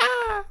he's like,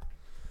 ah.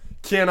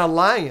 Can a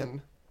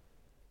lion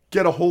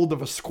get a hold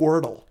of a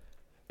Squirtle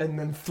and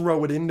then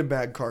throw it into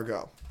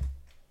Magcargo?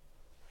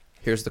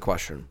 Here's the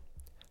question.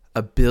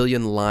 1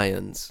 billion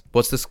lions.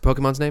 What's this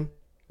Pokemon's name?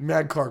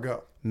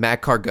 Magcargo.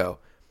 Magcargo.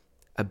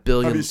 1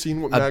 billion. Have you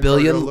seen what a Magcargo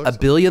billion? looks A like?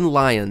 billion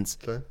lions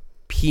Okay.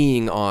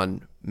 peeing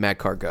on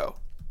Magcargo.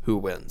 Who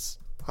wins?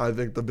 I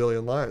think the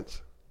billion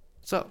lions.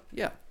 So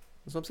yeah,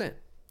 that's what I'm saying.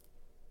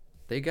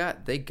 They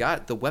got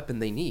the weapon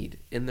they need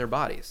in their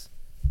bodies.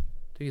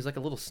 Dude, he's like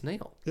a little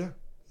snail. Yeah,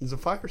 he's a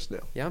fire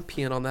snail. Yeah, I'm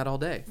peeing on that all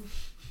day.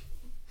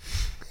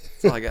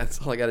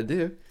 That's all I got to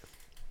do.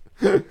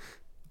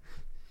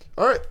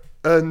 All right,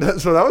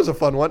 and so that was a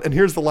fun one. And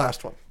here's the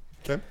last one.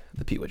 Okay.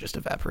 The pee would just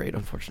evaporate,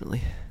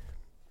 unfortunately.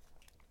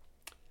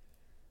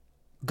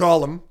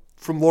 Gollum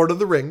from Lord of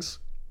the Rings.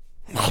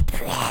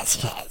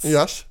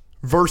 Yes.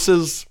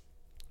 Versus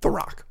The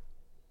Rock.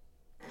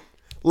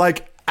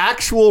 Like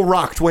actual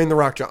Rock, Dwayne The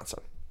Rock Johnson.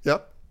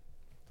 Yep.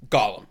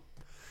 Gollum.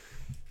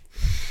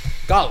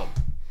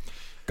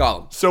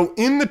 So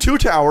in The Two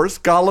Towers,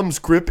 Gollum's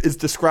grip is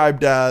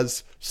described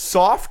as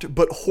soft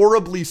but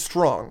horribly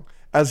strong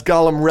as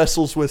Gollum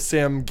wrestles with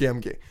Sam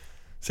Gamgee.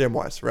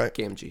 Samwise, right?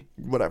 Gamgee.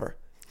 Whatever.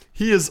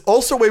 He is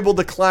also able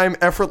to climb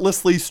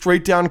effortlessly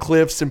straight down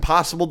cliffs,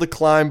 impossible to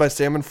climb by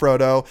Sam and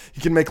Frodo.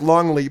 He can make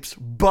long leaps,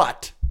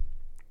 but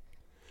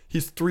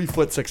he's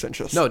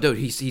 3'6". No, dude,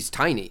 he's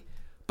tiny,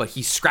 but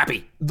he's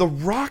scrappy. The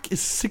Rock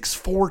is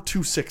 6'4",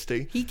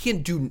 260.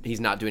 He's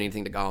not doing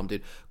anything to Gollum,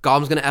 dude.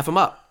 Gollum's gonna F him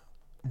up.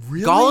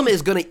 Really? Gollum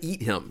is gonna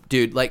eat him,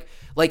 dude. Like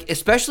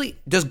especially,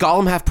 does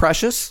Gollum have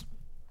Precious?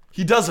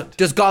 He doesn't.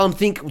 Does Gollum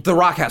think The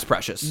Rock has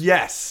Precious?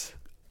 Yes.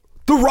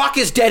 The Rock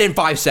is dead in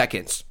 5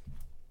 seconds.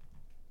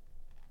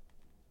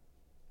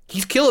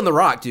 He's killing The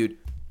Rock, dude.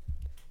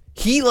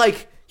 He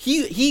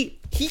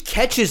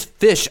catches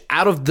fish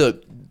out of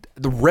the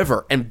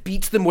river and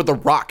beats them with a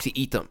rock to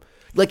eat them.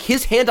 Like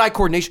his hand-eye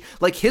coordination,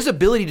 like his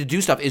ability to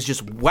do stuff is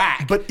just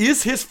whack. But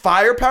is his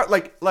firepower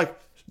like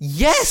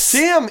yes,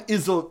 Sam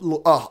is a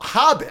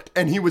hobbit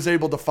and he was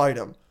able to fight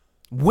him?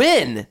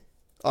 When?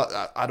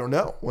 I don't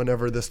know.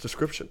 Whenever this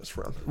description is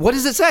from. What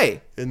does it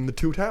say? In The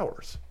Two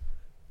Towers.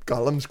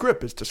 Gollum's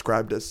grip is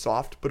described as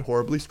soft but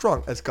horribly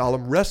strong as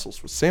Gollum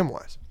wrestles with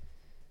Samwise.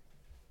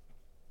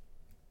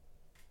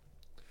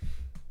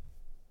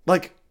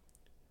 Like,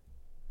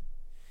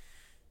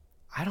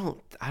 I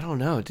don't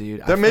know,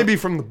 dude. That may be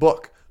from the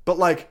book, but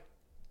like,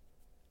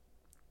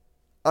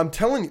 I'm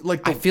telling you,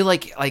 like, I feel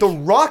like The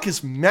Rock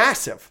is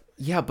massive.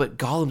 yeah, but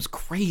Gollum's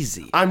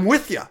crazy. I'm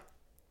with you.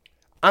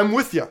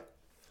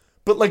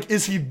 But like,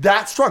 is he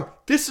that strong?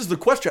 This is the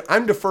question.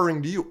 I'm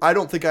deferring to you. I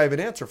don't think I have an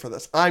answer for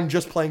this. I'm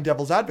just playing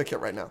devil's advocate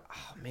right now.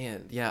 Oh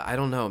man, yeah, I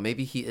don't know.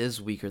 Maybe he is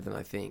weaker than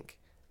I think.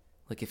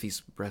 Like if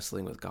he's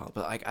wrestling with Gollum,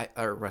 but like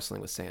or wrestling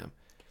with Sam,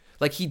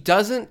 like he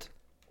doesn't.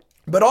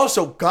 But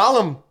also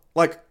Gollum,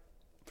 like,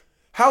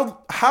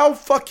 how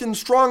fucking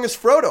strong is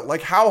Frodo?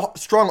 Like, how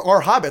strong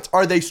are hobbits?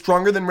 Are they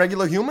stronger than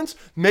regular humans?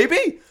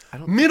 Maybe.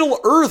 Middle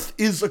Earth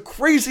is a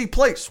crazy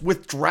place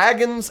with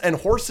dragons and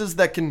horses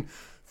that can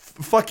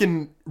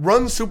fucking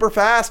run super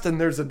fast,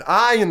 and there's an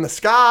eye in the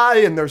sky,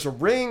 and there's a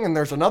ring, and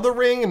there's another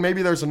ring, and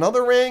maybe there's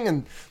another ring,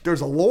 and there's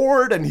a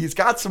lord, and he's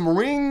got some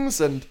rings,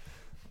 and...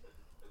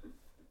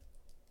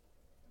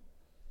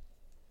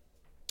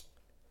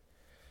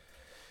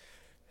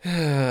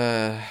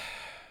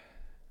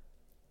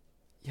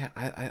 Yeah,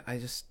 I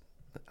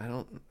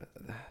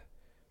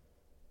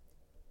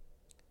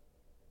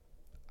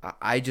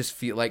just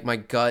feel like my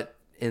gut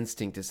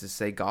instinct is to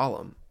say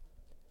Gollum.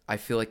 I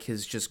feel like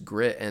his just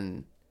grit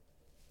and...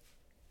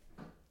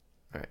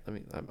 All right,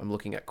 I'm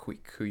looking at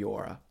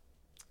Quora.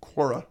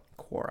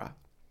 Quora.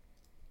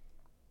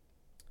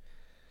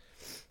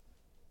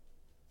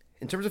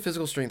 In terms of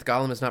physical strength,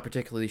 Gollum is not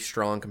particularly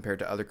strong compared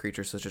to other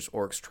creatures such as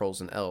orcs,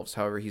 trolls, and elves.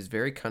 However, he's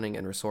very cunning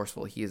and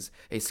resourceful. He is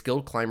a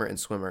skilled climber and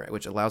swimmer,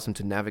 which allows him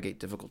to navigate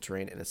difficult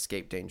terrain and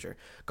escape danger.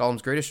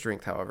 Gollum's greatest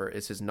strength, however,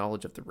 is his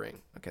knowledge of the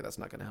ring. Okay, that's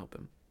not going to help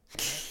him.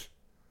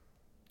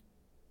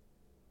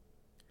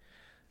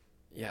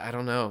 Yeah, I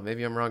don't know.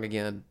 Maybe I'm wrong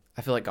again.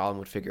 I feel like Gollum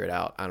would figure it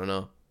out. I don't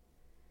know.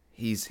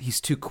 He's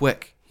too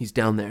quick. He's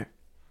down there.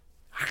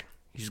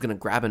 He's just going to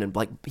grab it and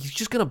he's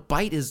just going to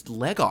bite his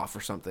leg off or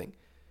something.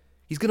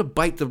 He's going to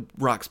bite the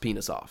Rock's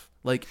penis off,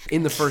 like,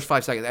 in the first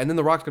 5 seconds. And then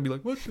the Rock's going to be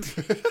like, what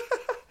the...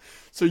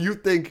 So you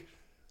think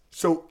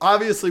So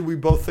obviously we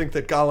both think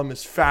that Gollum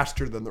is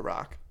faster than The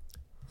Rock.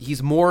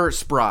 He's more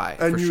spry,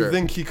 And for you sure.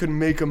 think he could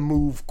make a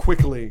move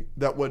quickly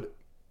that would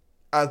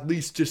at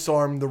least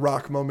disarm The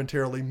Rock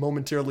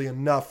momentarily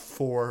enough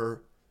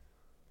for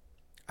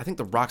I think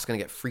The Rock's going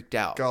to get freaked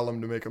out. Gollum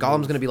to make a Gollum's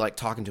move. going to be like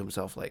talking to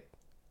himself like,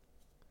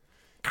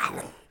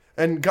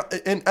 And at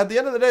the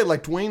end of the day,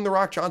 like Dwayne The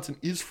Rock Johnson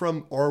is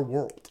from our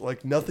world.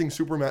 Like nothing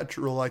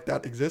supernatural like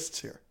that exists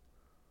here.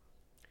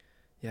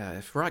 yeah,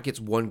 if Rock gets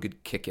one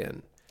good kick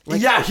in.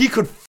 Yeah, he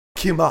could f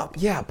him up.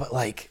 Yeah, but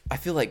like, I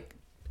feel like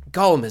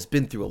Gollum has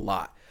been through a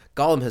lot.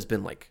 Gollum has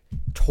been like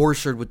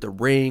tortured with the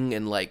ring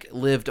and like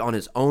lived on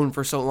his own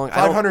for so long.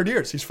 500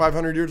 years. He's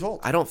 500 years old.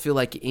 I don't feel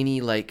like any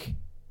like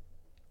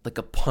a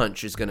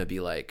punch is going to be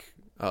like,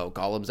 oh,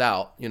 Gollum's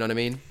out. You know what I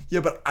mean? Yeah,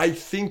 but I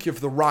think if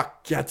The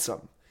Rock gets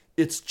him,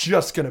 it's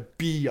just gonna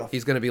be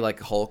He's going to be like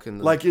Hulk and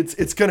like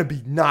it's gonna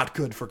be not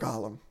good for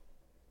Gollum.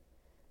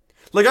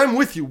 Like I'm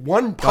with you.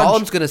 One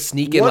punch. Gollum's going to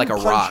sneak in one like a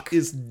punch rock.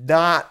 is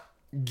not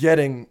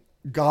getting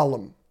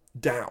Gollum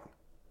down,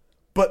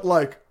 but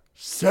like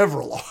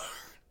several are.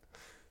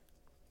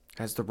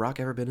 Has The Rock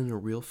ever been in a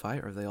real fight,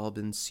 or have they all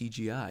been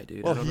CGI,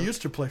 dude? Well, I don't he know.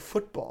 used to play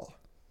football.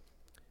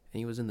 And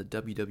he was in the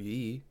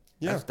WWE.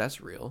 Yeah.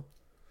 That's real.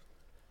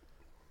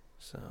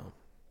 So,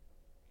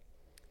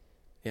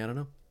 yeah, I don't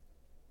know.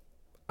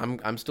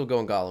 I'm still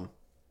going Gollum.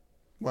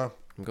 Well,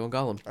 I'm going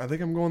Gollum. I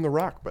think I'm going The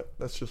Rock, but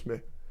that's just me.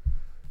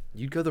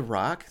 You'd go The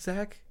Rock,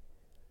 Zach?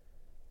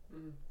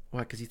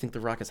 Why? Because you think The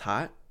Rock is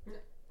hot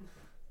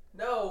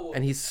No,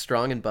 and he's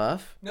strong and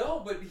buff?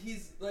 no, but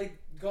he's like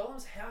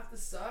Gollum's half the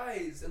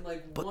size and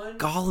like But one.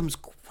 Gollum's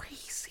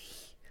crazy.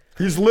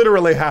 He's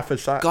literally half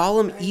his size.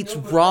 Gollum eats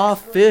raw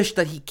fish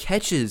that he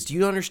catches. Do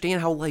you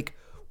understand how like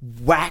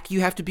whack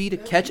you have to be to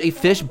catch a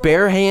fish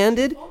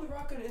barehanded? Follow The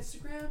Rock on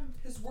Instagram.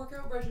 His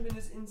workout regimen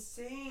is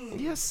insane.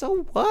 Yeah,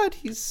 so what?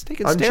 He's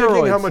taking I'm steroids.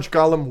 checking how much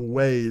Gollum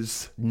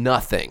weighs.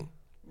 Nothing.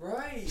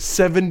 Right.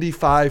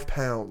 75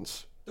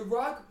 pounds. The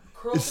Rock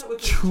curls It's that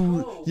with his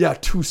toe.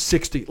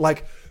 260.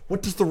 Like,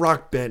 what does The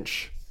Rock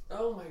bench?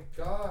 Oh my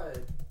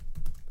god.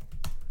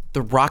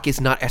 The Rock is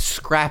not as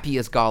scrappy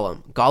as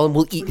Gollum. Gollum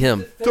will eat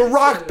him. The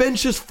Rock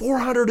benches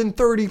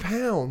 430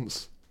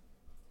 pounds.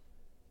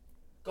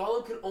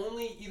 Gollum can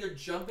only either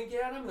jump and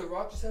get at him. The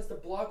Rock just has to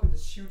block with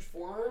his huge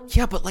forearms.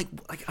 Yeah, but like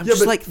I'm Yeah,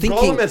 just but like thinking.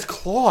 Gollum has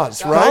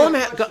claws, Gollum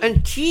right?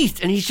 And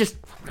teeth, and he's just.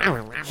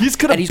 He's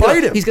gonna and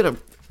bite him. He's gonna.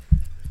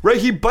 Right?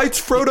 He bites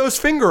Frodo's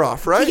finger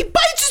off, right? He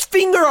bites his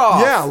finger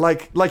off. Yeah,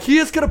 like he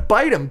is gonna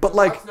bite him, but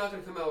like Rock's not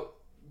gonna come out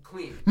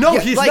clean. no, Yeah,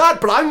 he's like- not.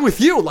 But I'm with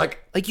you. Like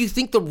Like you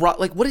think the Rock?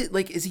 Like what?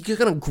 Is he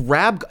gonna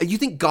grab? You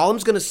think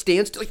Gollum's gonna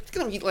stand? Like he's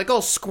gonna be like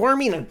all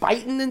squirmy and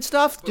biting and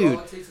stuff, But dude.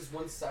 all it takes is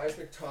one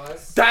seismic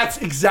toss. that's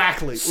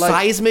exactly like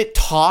Seismic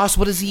toss.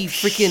 What is he?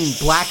 Freaking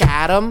Black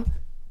Adam?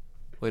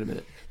 Wait a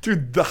minute.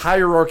 dude. The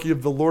hierarchy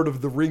of the Lord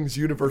of the Rings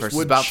universe Versus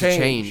would about to change,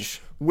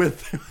 change.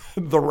 with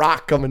the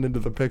Rock coming into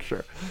the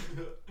picture.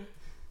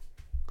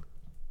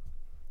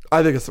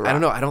 I think it's the Rock. I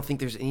don't know. I don't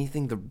think there's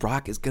anything the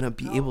Rock is gonna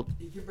be able.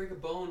 He can break a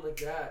bone like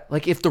that.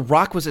 Like if the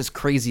Rock was as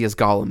crazy as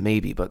Gollum,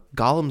 maybe, but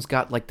Gollum's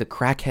got like the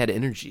crackhead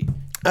energy.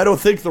 I don't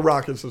think the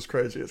Rock is as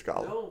crazy as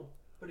Gollum. No,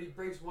 but he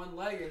breaks one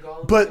leg and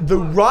Gollum. But the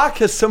can't walk. Rock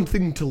has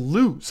something to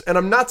lose. And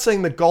I'm not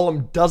saying that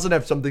Gollum doesn't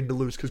have something to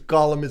lose because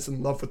Gollum is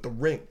in love with the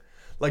ring.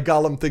 Like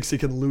Gollum thinks he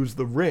can lose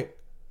the ring.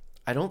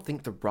 I don't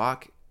think the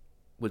Rock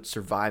would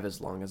survive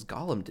as long as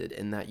Gollum did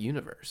in that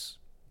universe.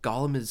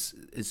 Gollum is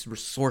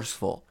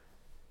resourceful.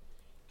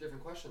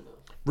 Different question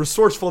though.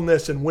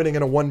 Resourcefulness and winning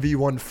in a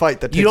 1v1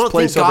 fight that You takes don't think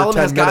place over Gollum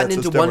 10 has gotten minutes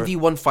into is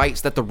different. 1v1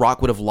 fights that the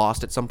Rock would have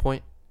lost at some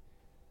point?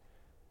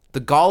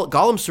 The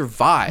Gollum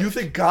survived. You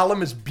think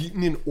Gollum is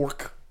beaten an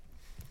orc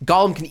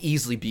Gollum can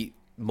easily beat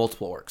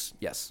multiple orcs.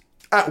 Yes.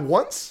 at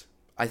once?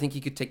 I think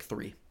he could take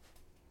 3.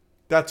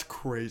 That's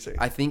crazy.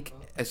 I think,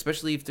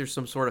 especially if there's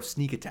some sort of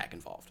sneak attack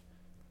involved.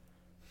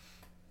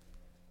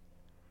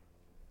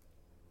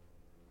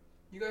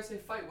 You guys say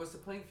fight. What's the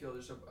playing field?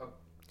 There's a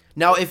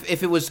Now,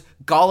 if it was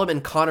Gollum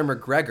and Conor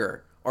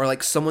McGregor, or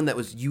like someone that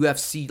was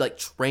UFC like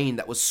trained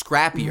that was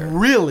scrappier,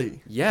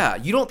 Really? yeah,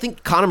 you don't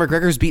think Conor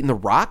McGregor's beating The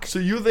Rock? So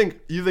you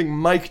think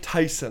Mike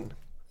Tyson?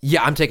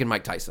 Yeah, I'm taking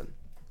Mike Tyson.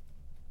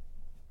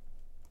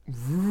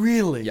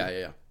 Really?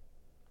 Yeah.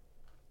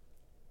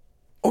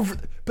 Over,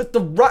 but the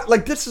Rock,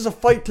 like this is a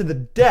fight to the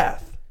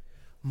death.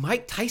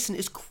 Mike Tyson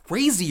is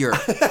crazier.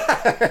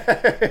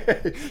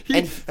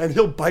 And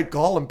he'll bite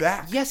Gollum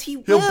back. Yes, he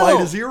will. He'll bite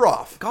his ear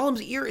off.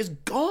 Gollum's ear is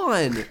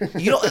gone.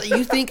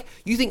 You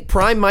think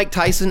prime Mike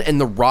Tyson and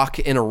The Rock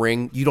in a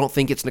ring? You don't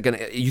think it's gonna?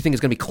 You think it's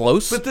gonna be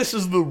close? But this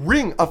is the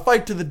ring, a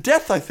fight to the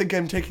death. I think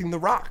I'm taking the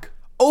Rock.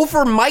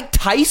 Over Mike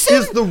Tyson?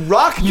 Is the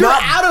Rock You're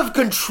not out of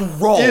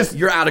control. Is-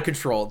 You're out of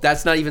control.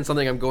 That's not even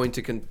something I'm going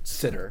to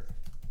consider.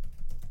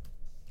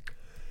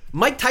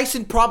 Mike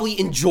Tyson probably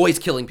enjoys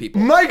killing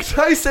people. Mike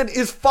Tyson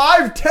is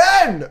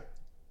 5'10".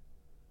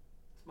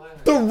 my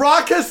height. The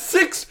Rock has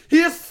 6. He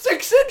has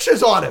 6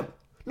 inches on him.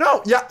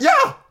 No, yeah.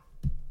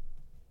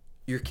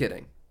 You're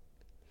kidding.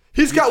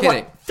 He's got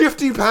kidding. what,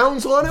 50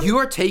 pounds on him? You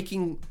are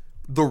taking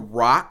The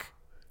Rock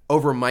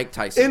over Mike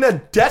Tyson. In a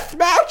death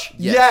match?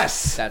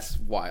 Yes. That's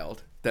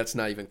wild. That's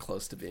not even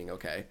close to being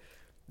okay.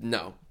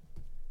 No.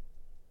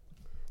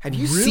 Have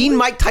you Really? seen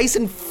Mike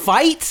Tyson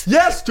fight?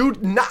 Yes, dude.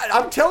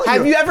 I'm telling you.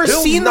 Have you ever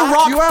he'll seen The knock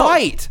Rock you out.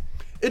 fight?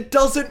 It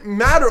doesn't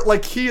matter.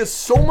 Like, he is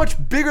so much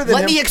bigger than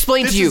Let him. me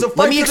explain This to you. is a fight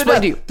Let me the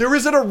explain to death. you. There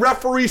isn't a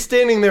referee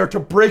standing there to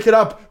break it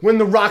up when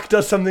The Rock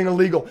does something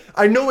illegal.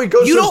 I know it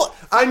goes. You don't-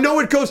 I know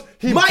it goes.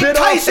 He Mike bit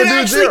Tyson off the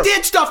dude's actually ear.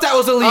 did stuff that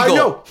was illegal. I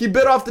know. He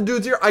bit off the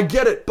dude's ear. I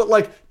get it. But,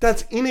 like,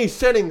 that's in a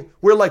setting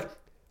where, like,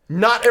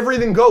 not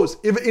everything goes.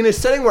 If in a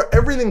setting where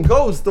everything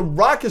goes, The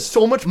Rock is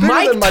so much bigger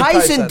than Mike Mike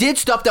Tyson did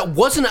stuff that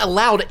wasn't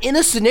allowed in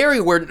a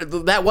scenario where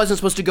that wasn't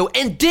supposed to go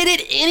and did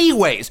it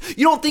anyways.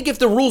 You don't think if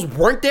the rules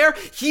weren't there,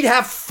 he'd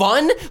have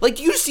fun? Like,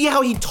 do you see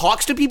how he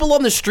talks to people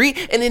on the street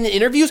and in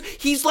interviews?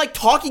 He's like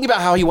talking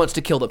about how he wants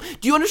to kill them.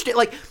 Do you understand?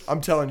 Like,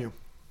 I'm telling you.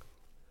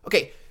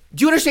 okay,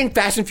 do you understand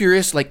Fast and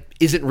Furious, like,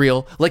 isn't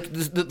real? Like,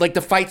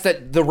 the fights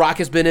that The Rock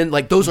has been in,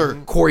 like, those are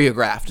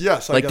choreographed.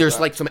 Yes, I like, get there's,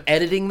 that. like, some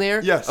editing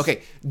there. Yes.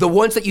 Okay, the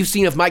ones that you've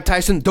seen of Mike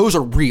Tyson, those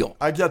are real.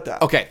 I get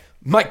that. Okay,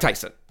 Mike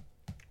Tyson.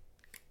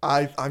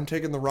 I'm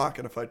taking The Rock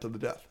in a fight to the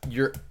death.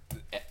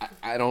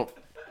 I don't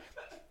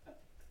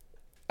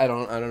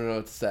know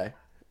what to say.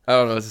 I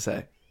don't know what to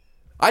say.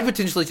 I'd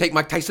potentially take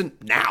Mike Tyson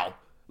now.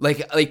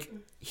 Like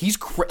he's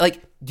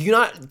like, do you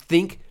not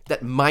think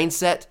that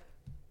mindset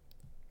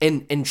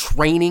and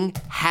training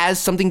has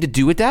something to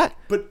do with that?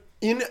 But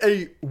in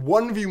a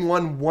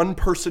 1v1, one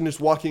person is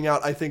walking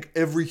out. I think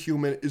every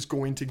human is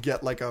going to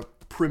get like a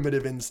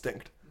primitive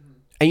instinct.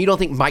 And you don't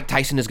think Mike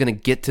Tyson is going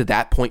to get to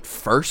that point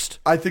first?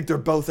 I think they're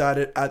both at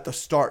it at the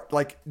start.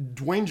 Like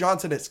Dwayne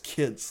Johnson has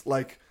kids.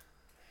 Like,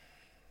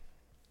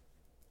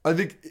 I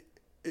think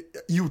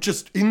you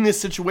just in this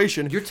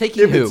situation. You're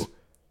taking if who? it's-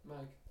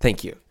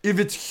 Thank you. If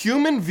it's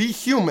human v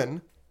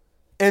human,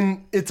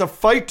 and it's a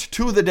fight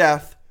to the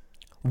death.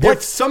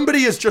 If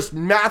somebody is just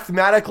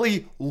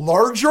mathematically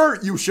larger,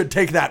 you should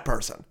take that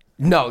person.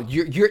 No,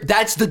 you're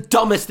that's the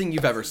dumbest thing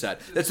you've ever said.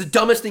 That's the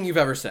dumbest thing you've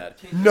ever said.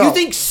 No. You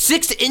think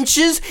 6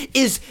 inches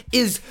is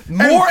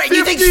more? And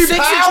You think 50 6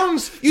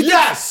 pounds? inches? You think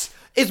Yes.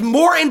 is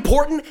more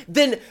important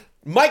than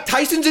Mike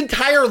Tyson's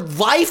entire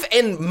life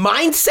and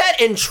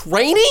mindset and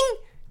training?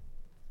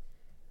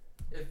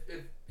 If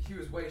he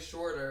was way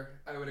shorter,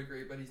 I would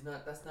agree, but he's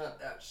not. That's not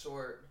that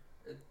short.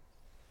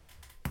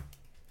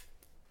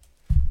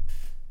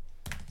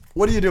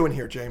 What are you doing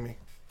here, Jamie?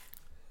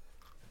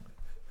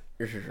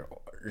 You're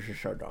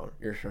so dumb.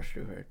 You're so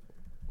stupid.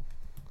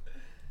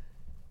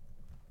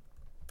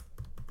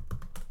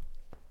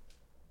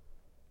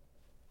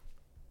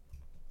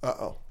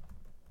 Uh-oh.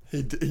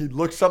 He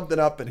looked something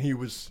up and he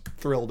was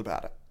thrilled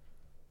about it.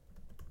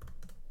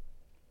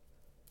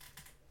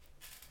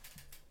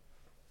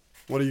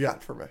 What do you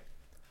got for me?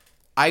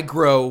 I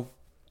grow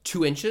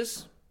 2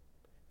 inches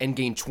and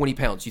gain 20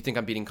 pounds. You think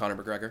I'm beating Conor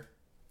McGregor?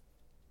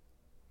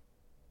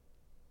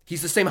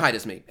 He's the same height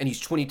as me, and he's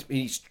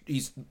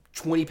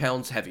 20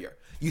 pounds heavier.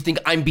 You think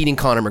I'm beating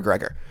Conor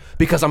McGregor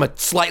because I'm a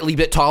slightly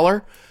bit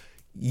taller?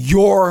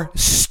 You're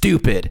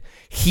stupid.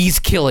 He's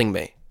killing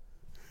me.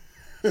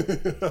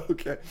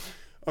 Okay.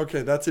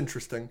 Okay, that's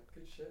interesting.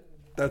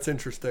 That's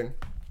interesting.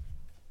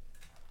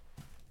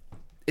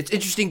 It's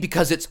interesting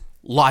because it's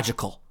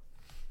logical.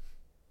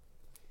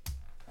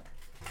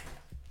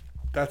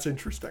 That's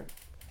interesting.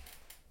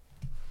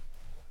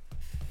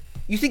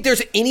 You think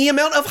there's any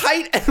amount of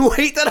height and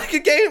weight that I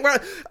could gain?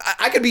 Where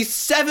I could be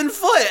 7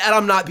 foot and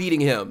I'm not beating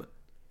him.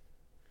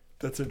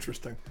 That's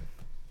interesting.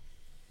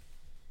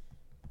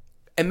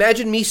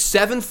 Imagine me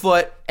 7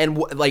 foot and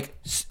like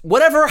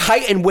whatever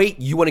height and weight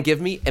you want to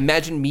give me.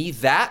 Imagine me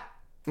that,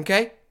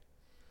 okay?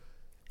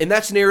 In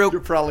that scenario,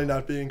 You're probably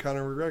not beating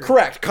Conor McGregor.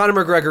 correct. Conor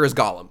McGregor is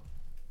Gollum.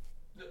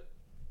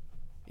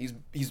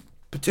 He's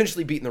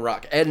potentially beating The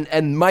Rock,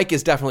 and Mike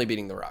is definitely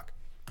beating The Rock.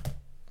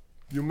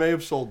 You may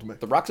have sold me.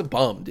 The Rock's a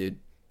bum, dude.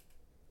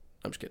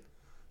 I'm just kidding.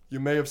 You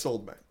may have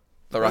sold me.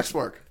 The Nice Rock's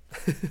work.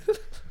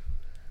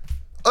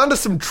 On to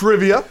some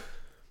trivia.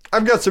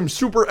 I've got some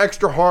super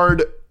extra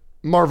hard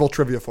Marvel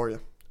trivia for you.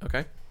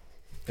 okay.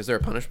 Is there a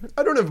punishment?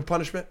 I don't have a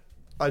punishment.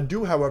 I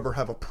do, however,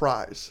 have a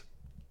prize.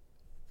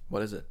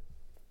 What is it?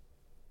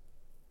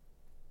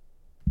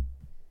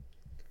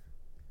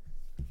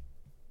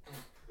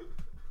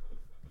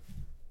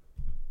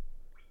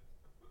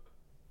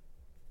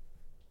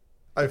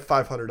 I have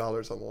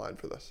 $500 on the line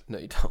for this. No,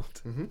 you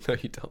don't. No,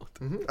 you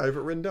don't. I have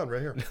it written down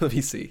right here. Let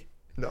me see.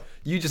 No.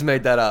 You just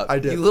made that up. I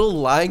did. You little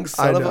lying I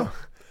son of know.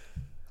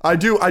 a...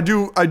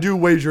 I do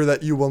wager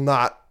that you will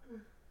not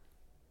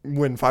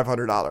win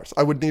 $500.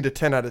 I would need a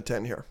 10 out of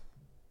 10 here.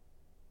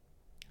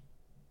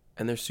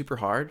 And they're super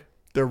hard?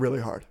 They're really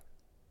hard.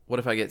 What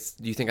if I get...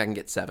 Do you think I can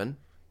get 7?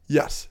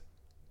 Yes.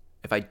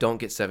 If I don't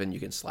get 7, you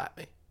can slap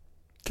me.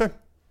 Okay.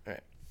 All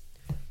right.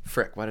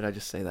 Frick, why did I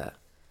just say that?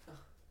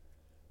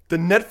 The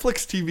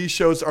Netflix TV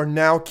shows are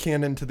now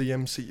canon to the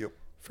MCU,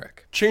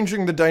 Frick.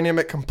 changing the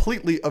dynamic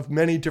completely of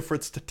many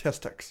different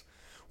statistics.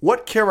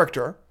 What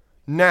character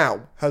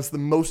now has the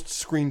most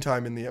screen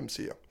time in the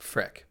MCU?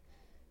 Frick.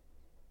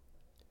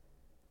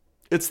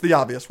 It's the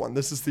obvious one.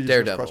 This is the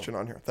easiest Daredevil. question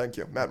on here. Thank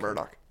you, Matt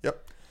Murdock.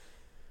 Yep.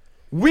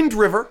 Wind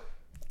River,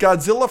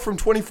 Godzilla from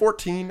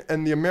 2014,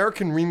 and the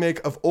American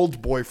remake of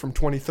Old Boy from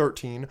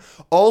 2013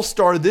 all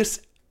star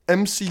this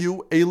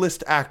MCU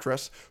A-list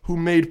actress who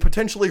made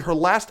potentially her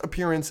last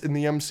appearance in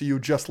the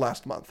MCU just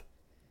last month.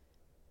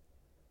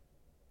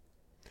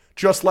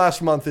 Just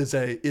last month is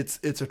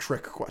it's a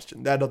trick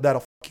question. That'll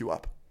fuck you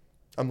up.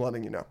 I'm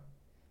letting you know.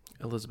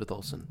 Elizabeth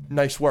Olsen.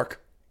 Nice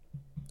work.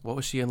 What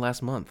was she in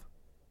last month?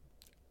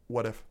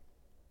 What if?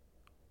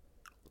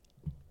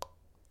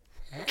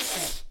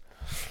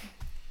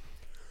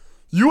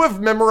 You have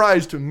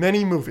memorized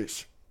many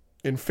movies.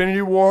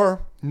 Infinity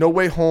War, No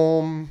Way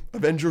Home,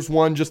 Avengers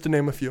 1, just to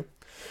name a few.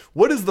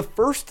 What is the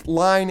first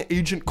line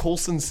Agent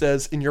Coulson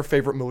says in your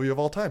favorite movie of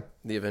all time?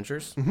 The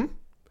Avengers? Mm-hmm.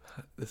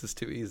 This is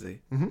too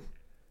easy. Mm-hmm.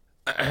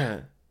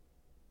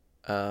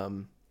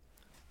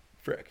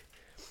 Frick.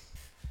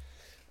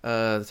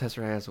 The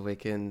Tesseract has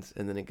awakened,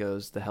 and then it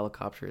goes, the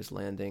helicopter is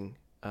landing.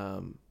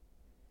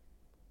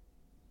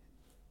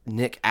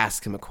 Nick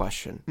asks him a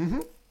question.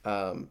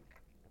 Mm-hmm.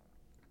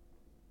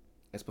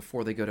 It's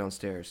before they go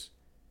downstairs.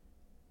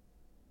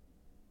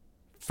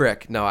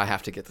 Frick. No, I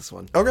have to get this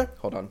one. Okay.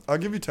 Hold on. I'll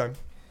give you time.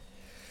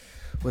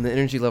 When the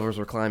energy levels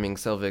were climbing,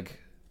 Selvig...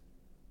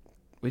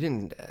 We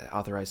didn't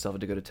authorize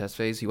Selvig to go to test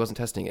phase. He wasn't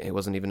testing it. He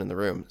wasn't even in the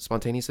room.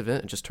 Spontaneous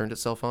event. It just turned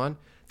itself on.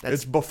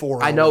 It's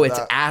before. I all know of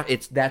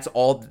it's that. that's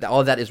all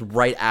of that is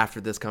right after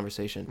this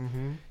conversation.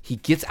 Mm-hmm. He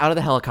gets out of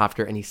the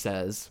helicopter and he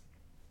says,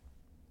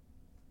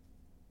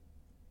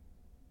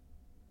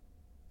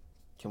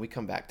 "Can we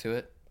come back to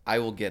it? I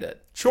will get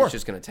it. Sure. It's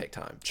just going to take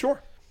time."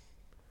 Sure.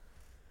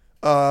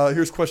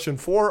 Here's question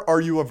 4. Are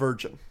you a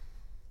virgin?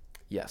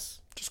 Yes.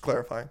 Just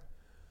clarifying.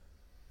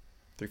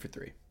 3 for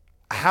 3.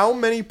 How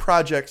many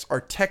projects are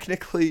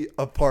technically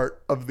a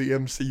part of the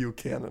MCU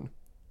canon?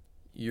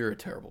 You're a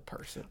terrible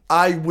person.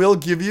 I will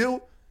give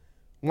you,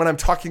 when I'm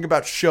talking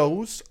about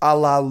shows, a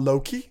la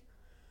Loki,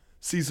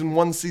 season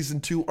 1,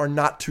 season 2 are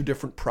not two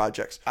different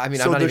projects. I mean,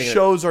 so I'm not the even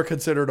shows are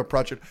considered a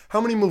project.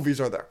 How many movies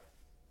are there?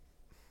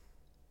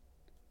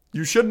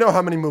 You should know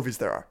how many movies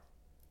there are.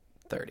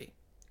 30.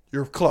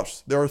 You're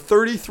close. There are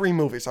 33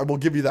 movies. I will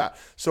give you that.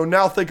 So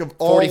now think of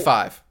all.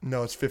 45.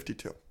 No, it's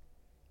 52.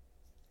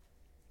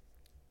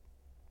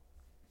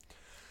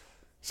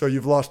 So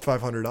you've lost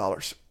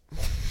 $500.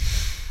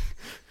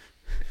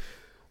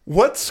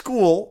 What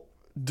school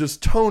does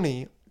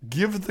Tony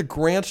give the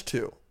grant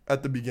to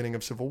at the beginning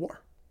of Civil War?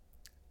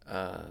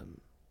 Is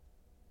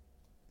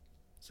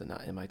it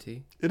not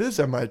MIT? It is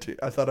MIT.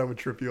 I thought I would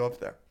trip you up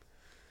there.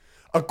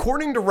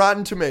 According to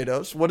Rotten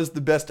Tomatoes, what is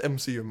the best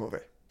MCU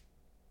movie?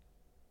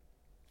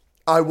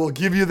 I will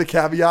give you the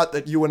caveat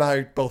that you and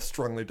I both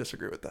strongly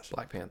disagree with this.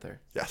 Black Panther.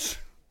 Yes.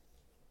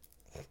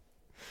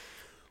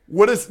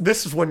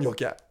 This is one you'll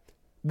get.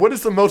 What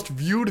is the most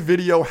viewed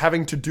video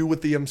having to do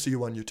with the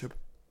MCU on YouTube?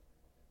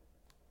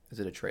 Is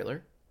it a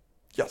trailer?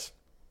 Yes.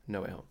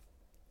 No Way Home.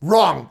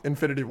 Wrong.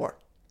 Infinity War.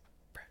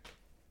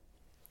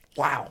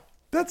 Wow.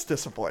 That's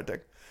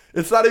disappointing.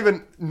 It's not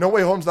even, No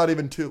Way Home's not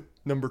even 2.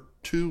 Number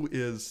 2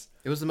 is,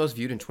 It was the most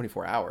viewed in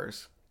 24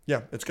 hours.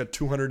 yeah, it's got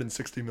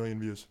 260 million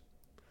views.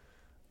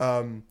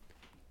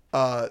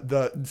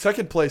 The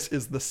second place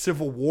is the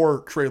Civil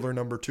War trailer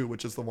number 2,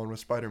 which is the one with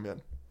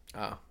Spider-Man.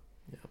 Oh,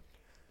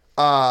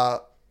 yeah.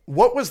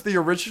 What was the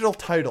original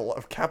title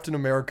of Captain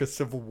America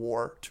Civil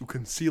War to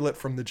conceal it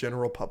from the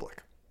general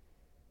public?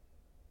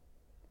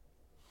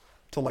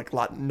 To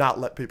not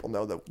let people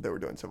know that they were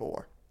doing Civil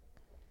War.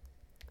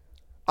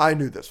 I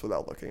knew this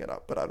without looking it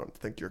up, but I don't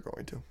think you're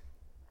going to.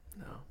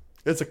 No.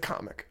 It's a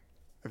comic,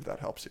 if that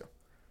helps you.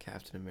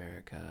 Captain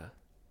America.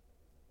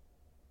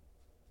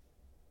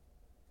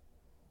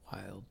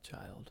 Wild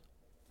Child.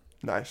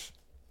 Nice.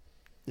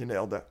 You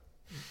nailed it.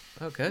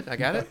 Oh, good. I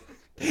got it.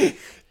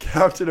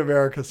 Captain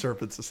America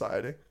Serpent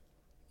Society.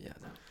 Yeah,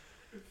 no.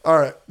 All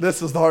right.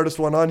 This is the hardest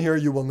one on here.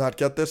 You will not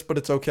get this, but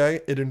it's okay.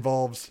 It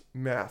involves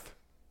math.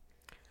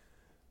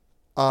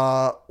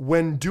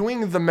 When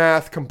doing the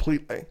math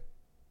completely,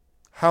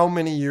 how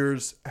many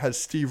years has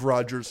Steve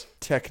Rogers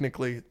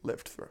technically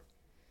lived through?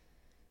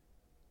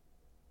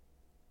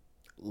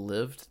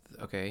 Lived?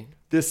 Okay.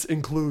 This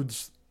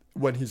includes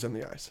when he's in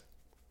the ice.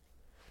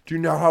 Do you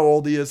know how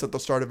old he is at the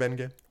start of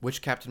Endgame?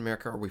 Which Captain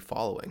America are we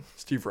following?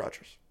 Steve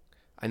Rogers.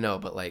 I know,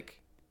 but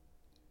like,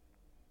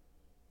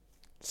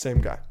 Same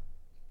guy.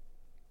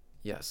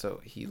 yeah, so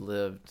he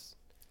lived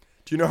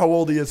Do you know how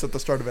old he is at the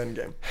start of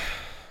Endgame?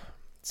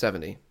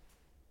 70.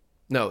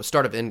 No,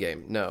 start of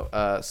Endgame. No.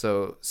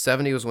 So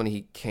 70 was when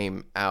he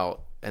came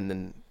out, and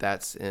then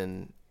that's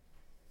in.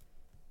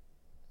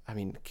 I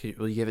mean,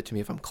 will you give it to me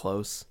if I'm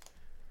close?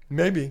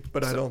 Maybe,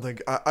 but I don't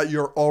think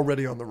you're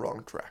already on the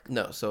wrong track.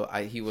 No. So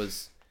he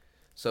was.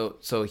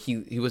 So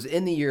he was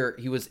in the year.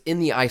 He was in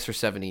the ice for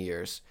 70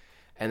 years,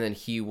 and then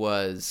he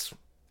was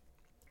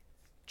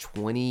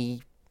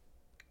 20.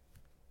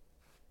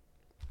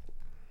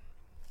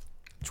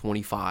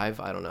 25.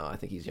 I don't know. I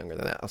think he's younger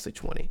than that. I'll say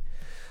 20.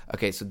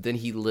 Okay, so then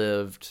he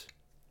lived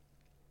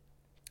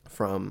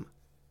from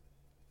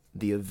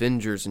the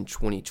Avengers in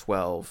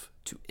 2012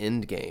 to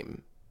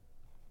Endgame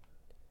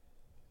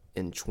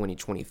in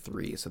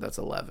 2023, so that's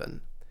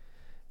 11.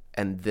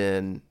 And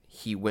then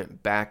he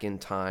went back in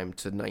time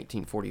to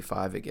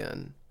 1945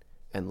 again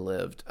and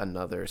lived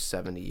another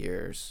 70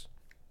 years.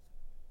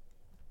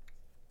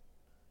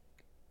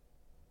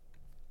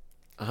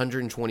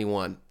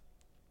 121.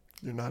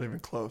 You're not even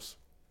close.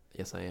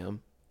 Yes, I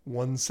am.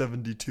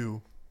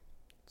 172.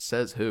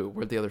 Says who?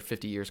 Where'd the other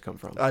 50 years come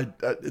from?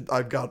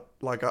 I've got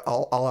like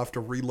I'll have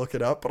to relook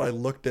it up, but I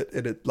looked at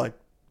it. It like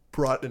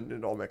brought and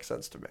it all makes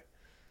sense to me.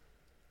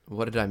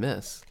 What did I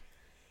miss?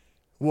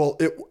 Well,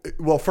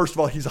 first of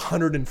all, he's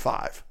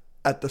 105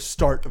 at the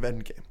start of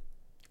Endgame.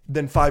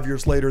 Then 5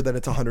 years later, then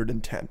it's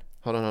 110.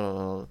 Hold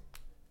on.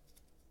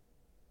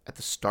 At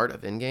the start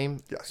of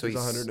Endgame? Yeah, so he's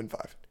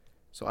 105.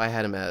 So I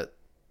had him at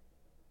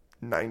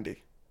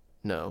 90.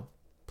 No,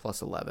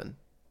 plus 11.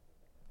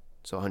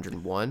 So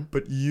 101.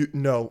 But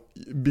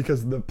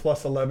because the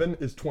plus 11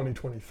 is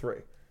 2023.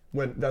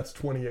 When that's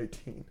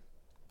 2018.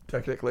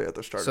 Technically at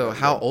the start. So of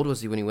how old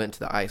was he when he went to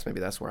the ice? Maybe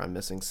that's where I'm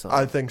missing some.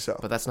 I think so.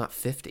 But that's not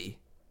 50.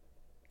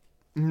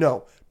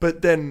 No,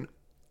 but then,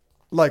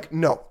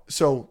 no.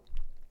 So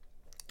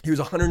he was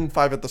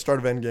 105 at the start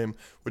of Endgame,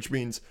 which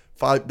means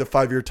the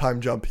 5-year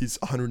time jump, he's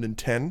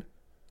 110,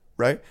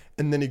 right?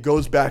 And then he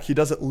goes back. He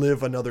doesn't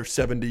live another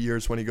 70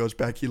 years when he goes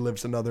back. He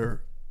lives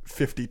another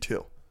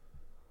 52.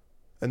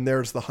 And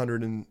there's the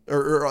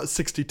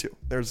 62.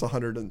 There's the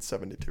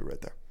 172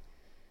 right there.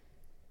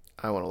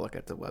 I want to look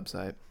at the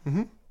website.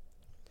 Mm-hmm.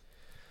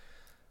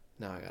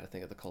 Now I got to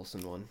think of the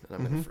Coulson one.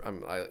 And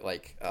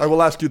I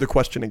will ask you the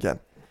question again.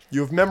 You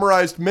have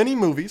memorized many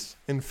movies,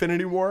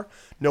 Infinity War,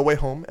 No Way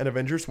Home, and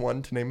Avengers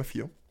 1, to name a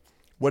few.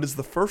 What is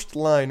the first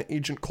line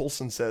Agent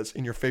Coulson says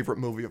in your favorite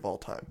movie of all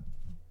time?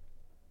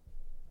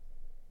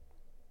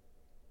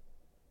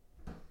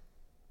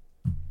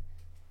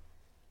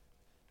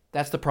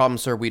 That's the problem,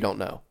 sir. We don't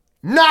know.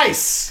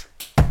 Nice!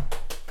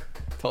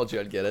 Told you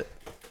I'd get it.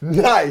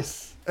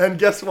 Nice! And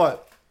guess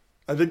what?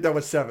 I think that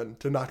was 7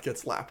 to not get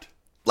slapped.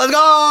 Let's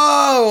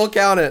go! We'll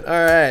count it.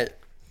 All right.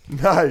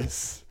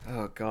 Nice.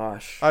 Oh,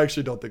 gosh. I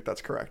actually don't think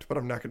that's correct, but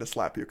I'm not going to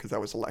slap you because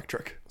that was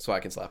electric. So I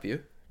can slap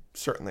you?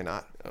 Certainly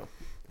not. Oh.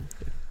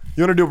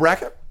 You want to do a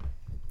bracket?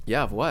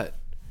 Yeah, of what?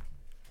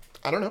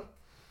 I don't know.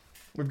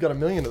 We've got a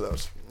million of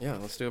those. Yeah,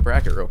 let's do a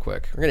bracket real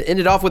quick. We're going to end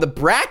it off with a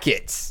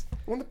bracket.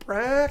 On the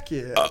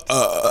bracket.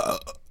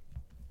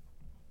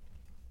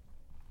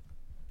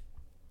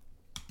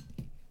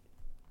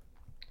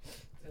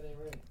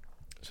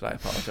 Should I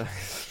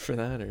apologize for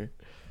that? Or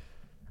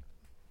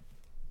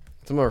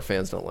some of our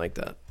fans don't like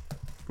that.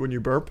 When you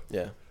burp?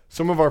 Yeah.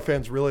 Some of our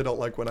fans really don't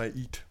like when I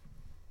eat.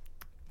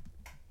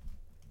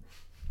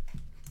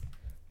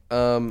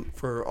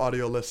 For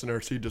audio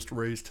listeners, he just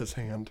raised his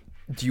hand.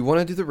 Do you want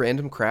to do the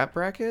random crap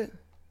bracket?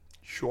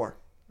 Sure.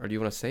 Or do you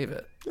want to save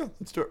it? Yeah,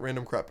 let's do it.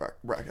 Random crap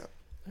bracket.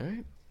 All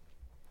right.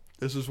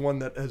 This is one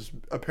that is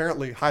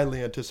apparently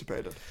highly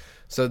anticipated.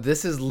 So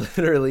this is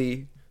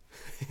literally...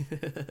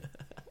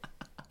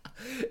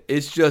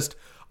 It's just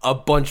a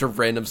bunch of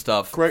random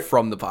stuff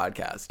from the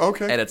podcast.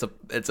 Okay. And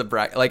it's a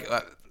bracket.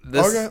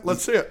 Okay,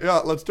 let's see it. Yeah,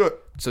 let's do it.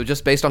 So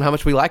just based on how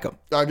much we like them.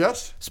 I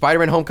guess.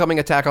 Spider-Man Homecoming,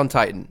 Attack on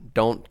Titan.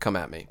 Don't come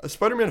at me.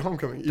 Spider-Man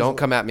Homecoming. Easily. Don't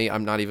come at me.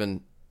 I'm not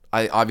even...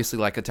 I obviously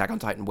like Attack on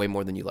Titan way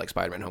more than you like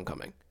Spider-Man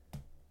Homecoming.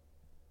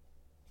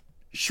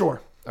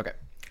 Sure. Okay.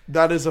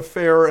 That is a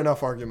fair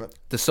enough argument.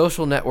 The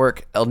Social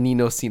Network, El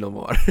Nino Sin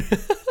Amor.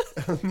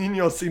 El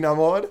Nino Sin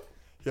Amor?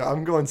 Yeah,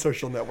 I'm going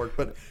Social Network,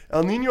 but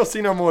El Nino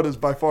Sin Amor is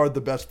by far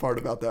the best part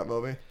about that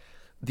movie.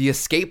 The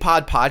Escape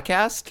Pod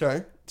podcast.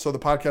 Okay, so the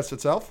podcast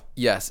itself?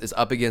 Yes, is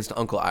up against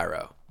Uncle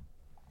Iroh.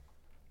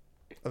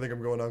 I think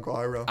I'm going Uncle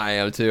Iroh. I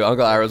am too.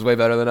 Uncle Iroh's way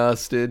better than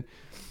us, dude.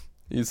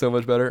 He's so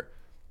much better.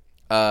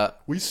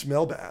 We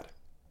smell bad.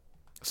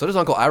 So does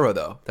Uncle Iroh,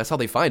 though. That's how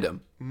they find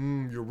him.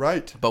 You're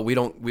right. But we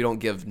don't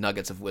give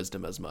nuggets of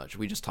wisdom as much.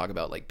 We just talk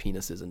about like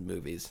penises and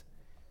movies.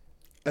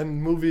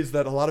 And movies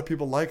that a lot of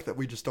people like that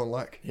we just don't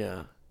like.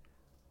 Yeah.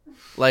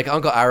 Like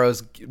Uncle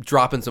Iroh's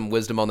dropping some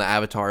wisdom on the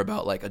Avatar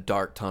about like a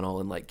dark tunnel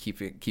and like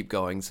keep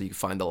going so you can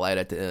find the light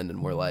at the end,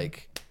 and we're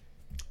like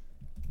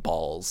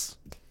balls.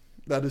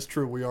 That is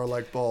true. We are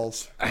like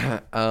balls.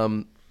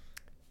 Andrew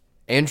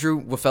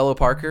Waffello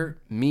Parker,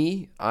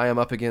 I am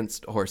up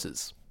against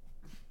horses.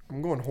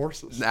 I'm going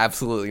horses.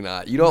 Absolutely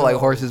not. You don't like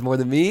horses more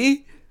than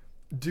me?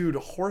 Dude,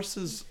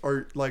 horses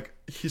are like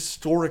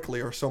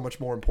historically are so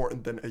much more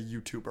important than a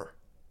YouTuber.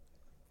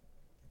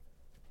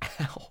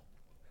 Ow.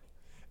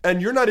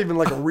 And you're not even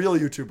like a real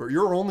YouTuber.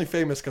 You're only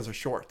famous because of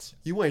shorts.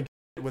 You ain't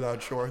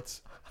without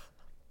shorts.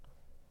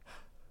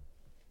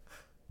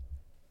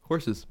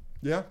 Horses.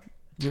 Yeah?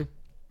 Yeah.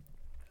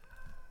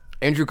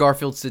 Andrew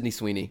Garfield, Sydney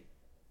Sweeney.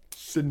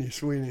 Sydney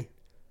Sweeney.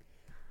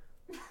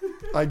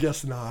 I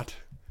guess not.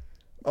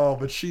 Oh,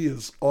 but she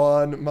is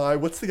on my...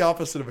 What's the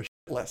opposite of a shit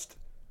list?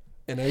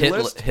 An A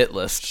list? Hit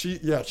list.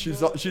 She's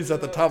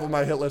at the top of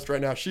my hit list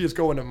right now. She is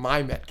going to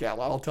my Met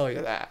Gala. I'll tell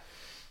you that.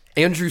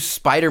 Andrew's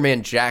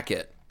Spider-Man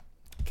jacket.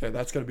 Okay,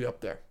 that's going to be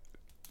up there.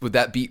 Would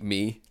that beat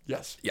me?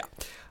 Yes. Yeah.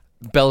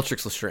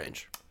 Bellatrix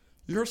Lestrange.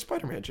 You're a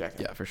Spider-Man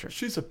jacket. Yeah, for sure.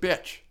 She's a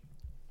bitch.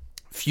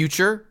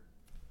 Future.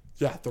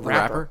 Yeah, the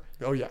rapper?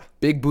 rapper. Oh, yeah.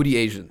 Big booty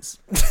Asians.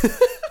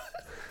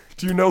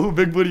 Do you know who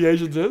Big Booty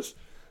Asians is?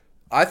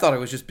 I thought it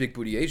was just big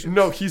booty Asians.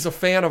 No, he's a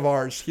fan of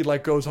ours. He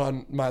like goes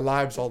on my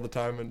lives all the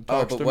time and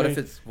talks but to what me. if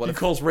it's- what he if-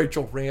 calls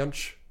Rachel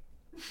Ranch.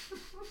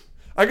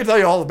 I can tell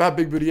you all about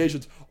Big Booty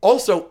Asians.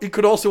 Also, it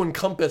could also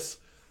encompass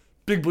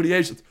Big Booty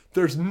Asians.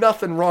 There's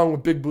nothing wrong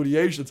with Big Booty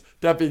Asians.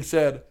 That being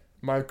said,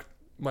 my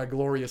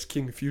glorious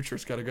King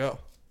Future's got to go.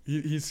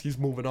 He's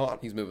moving on.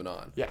 He's moving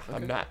on. Yeah,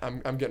 I'm not.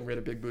 I'm getting rid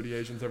of Big Booty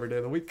Asians every day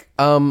of the week.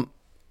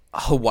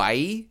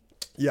 Hawaii.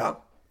 Yeah.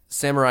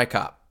 Samurai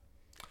Cop.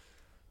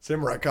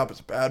 Samurai Cop is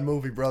a bad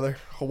movie, brother.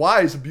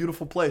 Hawaii is a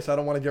beautiful place. I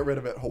don't want to get rid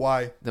of it.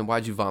 Hawaii. Then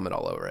why'd you vomit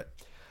all over it?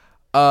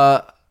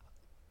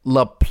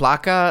 La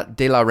Placa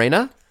de la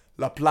Reina.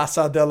 La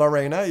Plaza de la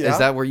Reina. Yeah. Is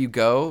that where you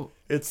go?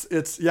 It's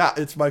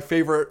my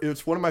favorite.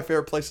 It's one of my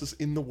favorite places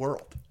in the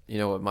world. You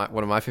know what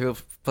one of my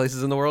favorite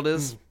places in the world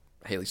is?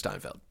 Haley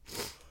Steinfeld.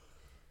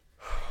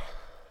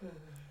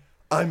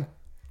 I'm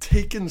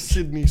taking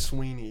Sydney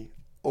Sweeney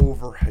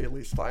over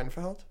Haley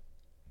Steinfeld,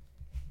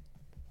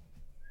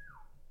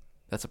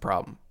 That's a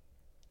problem.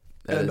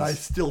 I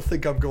still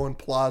think I'm going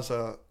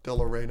Plaza de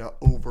la Reina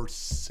over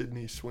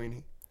Sydney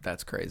Sweeney.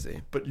 That's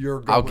crazy. But you're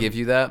going. I'll give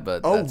you that,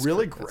 but Oh, that's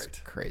really? that's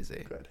Great.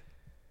 crazy. Good.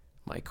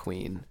 My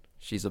queen.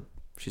 She's a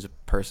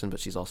person, but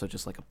she's also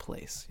just like a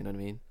place. You know what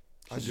I mean?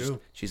 I do.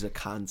 She's a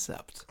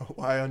concept.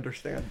 Oh, I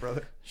understand,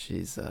 brother.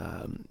 She's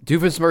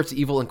Doofenshmirtz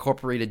Evil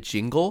Incorporated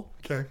jingle.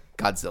 Okay.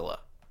 Godzilla.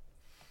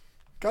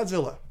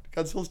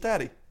 Godzilla's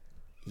daddy.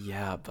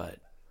 Yeah, but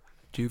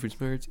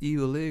Doofenshmirtz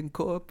Evil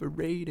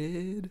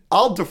Incorporated.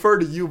 I'll defer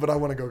to you, but I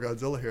want to go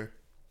Godzilla here.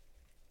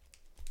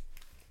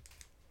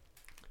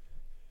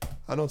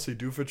 I don't see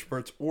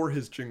Doofenshmirtz or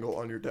his jingle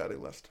on your daddy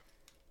list.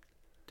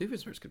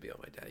 Doofenshmirtz could be on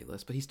my daddy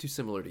list, but he's too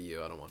similar to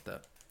you. I don't want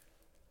that.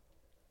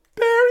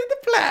 Barry the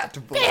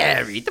Platypus.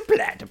 Barry the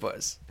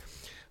platypus.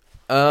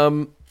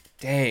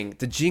 Dang,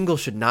 the jingle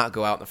should not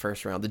go out in the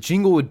first round. The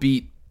jingle would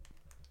beat.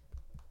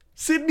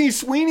 Sydney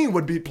Sweeney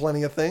would beat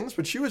plenty of things,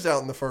 but she was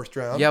out in the first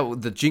round. Yeah, well,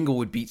 the jingle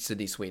would beat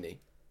Sydney Sweeney.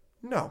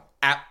 No.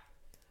 Ah.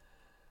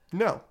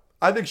 No.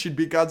 I think she'd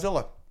beat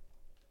Godzilla.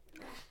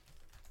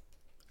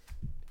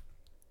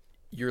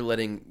 You're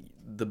letting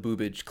the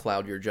boobage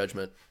cloud your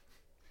judgment.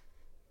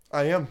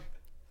 I am.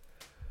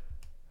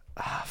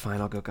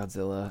 Fine, I'll go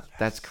Godzilla.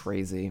 That's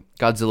crazy.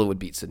 Godzilla would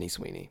beat Sydney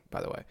Sweeney,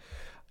 by the way.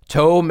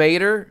 Toe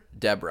Mater,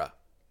 Deborah.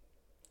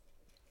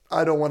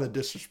 I don't want to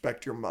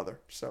disrespect your mother,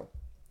 so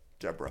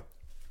Deborah.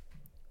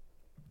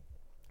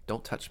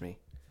 Don't touch me.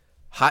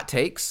 Hot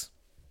takes,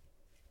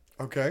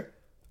 Okay.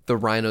 the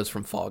rhinos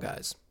from Fall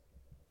Guys.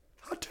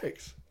 Hot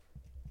takes.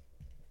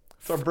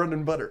 It's our bread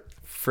and butter.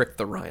 Frick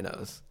the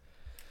rhinos.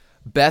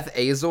 Beth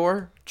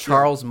Azor,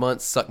 Charles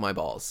Muntz, Suck My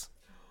Balls.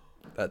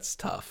 That's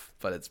tough,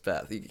 but it's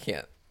Beth. You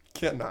can't.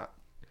 Can't not.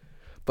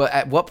 But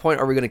at what point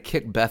are we going to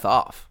kick Beth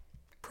off?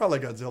 Probably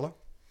Godzilla.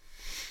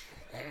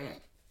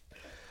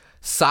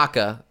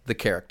 Sokka, the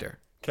character,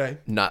 Okay.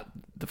 not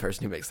the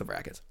person who makes the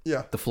brackets.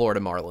 Yeah. The Florida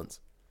Marlins.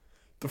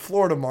 The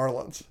Florida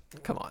Marlins.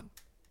 Come on.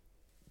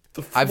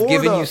 The I've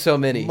given Florida you so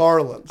many.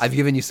 Marlins. I've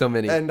given you so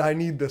many. And I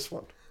need this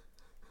one.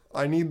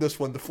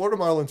 The Florida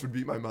Marlins would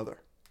beat my mother.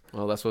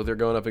 Well, that's what they're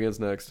going up against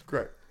next.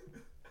 Great.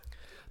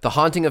 The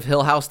Haunting of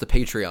Hill House, the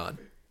Patreon.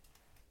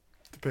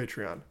 The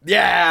Patreon.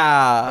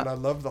 Yeah. And I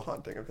love The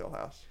Haunting of Hill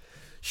House.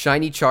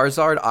 Shiny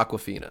Charizard,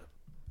 Aquafina.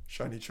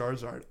 Shiny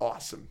Charizard.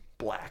 Awesome.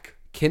 Black.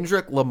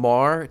 Kendrick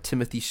Lamar,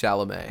 Timothy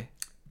Chalamet.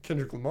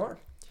 Kendrick Lamar.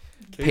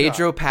 K-Dot.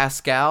 Pedro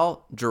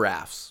Pascal,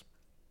 Giraffes.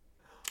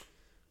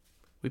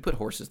 We put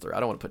horses through. I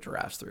don't want to put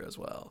giraffes through as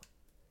well.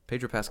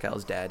 Pedro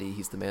Pascal's daddy.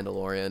 He's the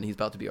Mandalorian. He's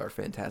about to be our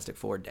Fantastic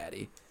Four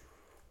daddy.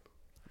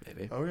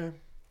 Maybe. Okay.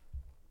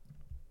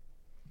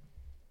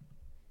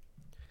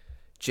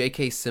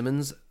 J.K.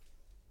 Simmons,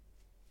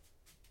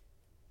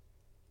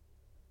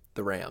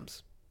 the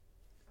Rams.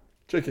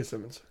 J.K.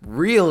 Simmons.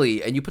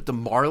 Really? And you put the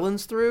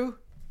Marlins through?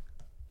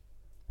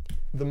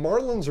 The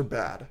Marlins are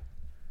bad.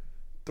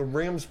 The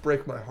Rams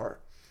break my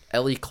heart.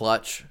 Ellie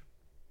Clutch,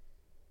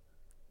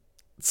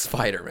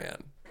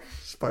 Spider-Man.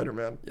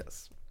 Spider-Man.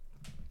 Yes.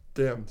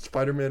 Damn.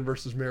 Spider-Man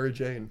versus Mary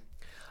Jane.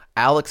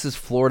 Alex's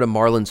Florida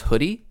Marlins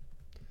hoodie.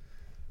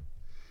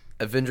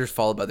 Avengers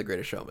followed by The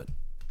Greatest Showman.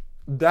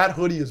 That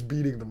hoodie is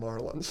beating the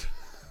Marlins.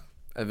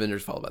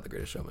 Avengers followed by The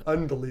Greatest Showman.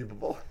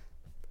 Unbelievable.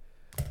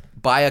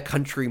 By a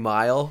Country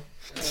Mile.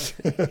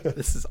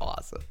 This is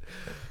awesome.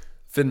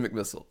 Finn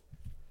McMissile.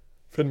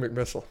 Finn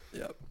McMissile.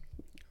 Yep.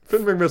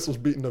 Finn McMissile's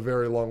beaten a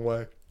very long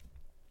way.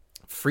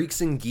 Freaks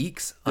and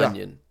Geeks. Yeah.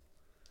 Onion.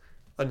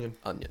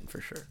 Onion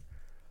for sure.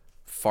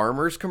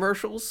 Farmers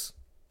commercials.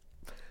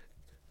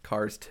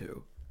 Cars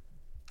 2.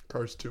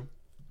 Cars 2.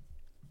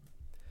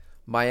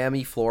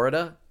 Miami,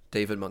 Florida.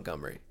 David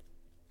Montgomery.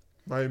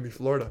 Miami,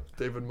 Florida.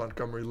 David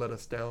Montgomery let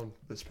us down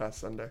this past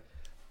Sunday.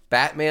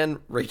 Batman,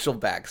 Rachel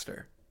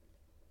Baxter.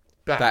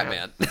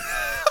 Batman.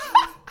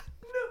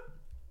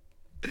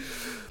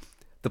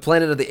 The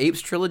Planet of the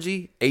Apes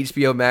trilogy.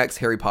 HBO Max,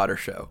 Harry Potter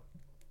show.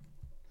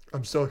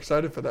 I'm so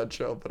excited for that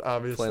show, but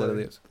obviously Planet of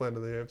the Apes. Planet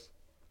of the Apes.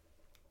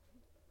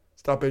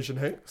 Stop Asian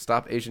hate.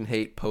 Stop Asian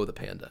hate. Poe the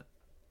panda.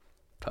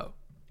 Poe.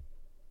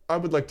 I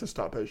would like to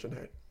stop Asian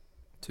hate.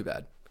 Too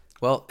bad.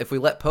 Well, if we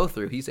let Poe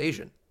through, he's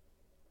Asian.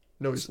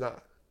 No, he's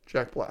not.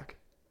 Jack Black.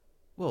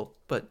 Well,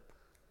 but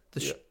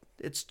Yeah.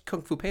 it's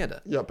Kung Fu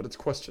Panda. Yeah, but it's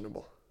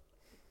questionable.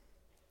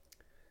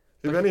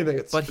 If anything,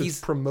 it's he's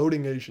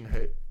promoting Asian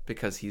hate.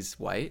 because he's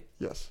white.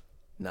 Yes.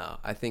 No,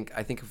 I think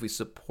if we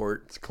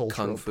support It's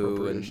cultural Kung Fu and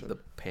appropriation. the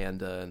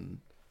panda and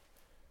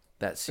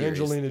that series,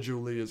 Angelina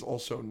Jolie is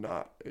also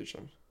not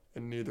Asian,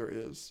 and neither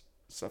is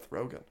Seth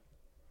Rogen,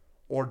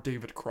 or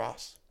David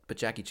Cross, but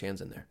Jackie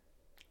Chan's in there.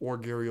 or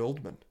Gary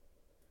Oldman,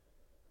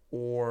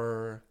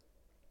 or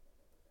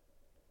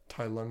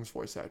Tai Lung's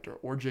voice actor,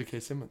 or J.K.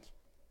 Simmons.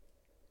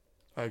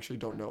 I actually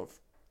don't know if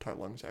Tai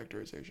Lung's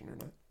actor is Asian or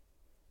not.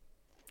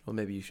 Well,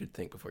 maybe you should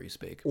think before you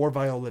speak. Or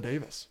Viola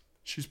Davis.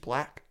 She's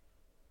black.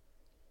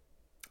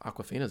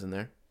 Aquafina's in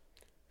there.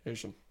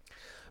 Asian.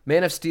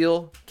 Man of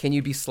Steel. Can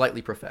you be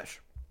slightly profesh?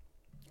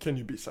 Can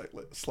you be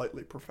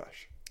slightly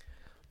profesh?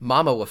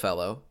 Mama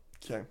Waffello.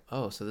 Okay.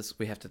 Oh, so this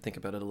we have to think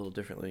about it a little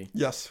differently.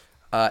 Yes.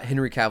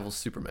 Henry Cavill's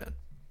Superman.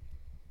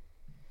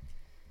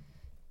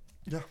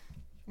 Yeah.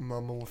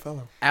 Mama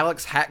Waffello.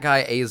 Alex Hat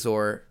Guy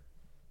Azor.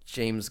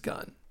 James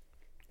Gunn.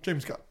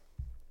 James Gunn.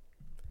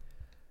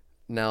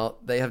 Now,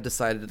 they have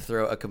decided to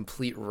throw a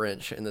complete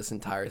wrench in this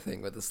entire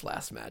thing with this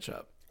last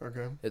matchup.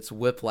 Okay. It's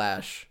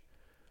Whiplash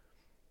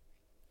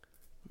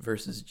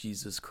versus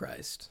Jesus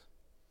Christ.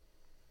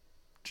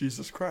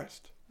 Jesus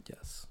Christ.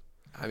 Yes.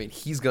 I mean,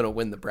 he's going to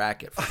win the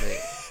bracket for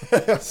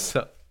me.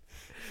 So,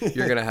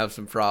 you're going to have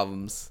some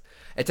problems.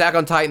 Attack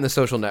on Titan, The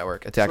Social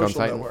Network. Attack on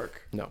Social Titan.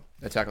 Network. No.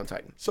 Attack on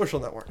Titan. Social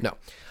Network. No.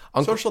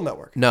 Uncle. Social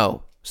Network.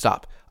 No.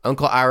 Stop.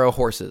 Uncle Iroh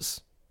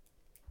Horses.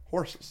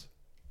 Horses.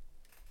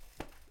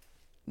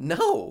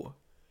 No.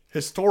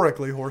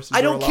 Historically, horses. I are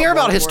a don't lot care more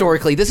about important.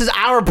 historically. This is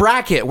our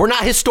bracket. We're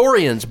not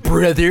historians,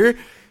 brother.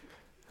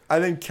 I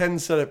think Ken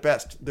said it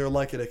best. They're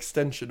like an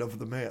extension of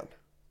the man.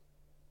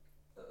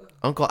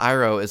 Uncle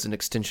Iroh is an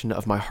extension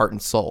of my heart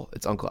and soul.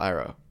 It's Uncle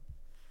Iroh.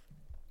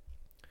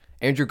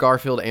 Andrew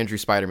Garfield, Andrew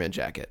Spider-Man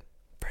jacket.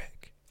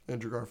 Prick.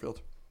 Andrew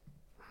Garfield.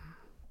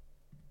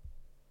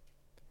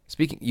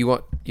 Speaking,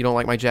 you don't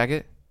like my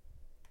jacket?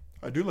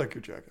 I do like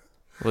your jacket.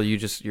 Well,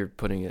 you're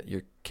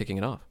kicking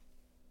it off.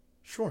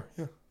 Sure,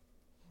 yeah.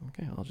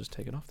 Okay, I'll just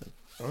take it off then.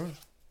 All right.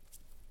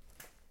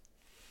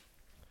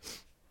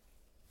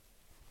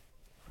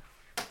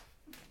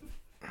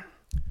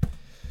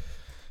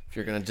 If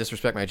you're gonna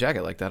disrespect my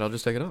jacket like that, I'll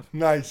just take it off.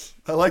 Nice.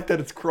 I like that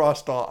it's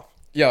crossed off.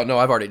 Yo, no,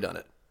 I've already done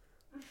it.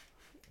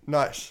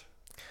 Nice.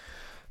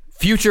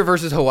 Future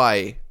versus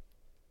Hawaii.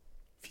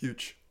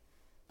 Fuge.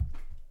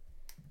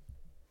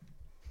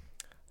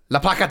 La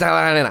Plaza de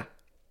la Arena.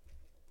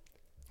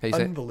 How you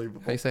say it?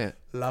 Unbelievable. How you say it?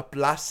 La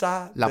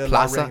Plaza La de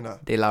Plaza la Reina.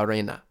 de la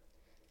Reina.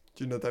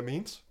 Do you know what that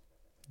means?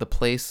 The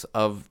place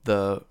of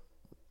the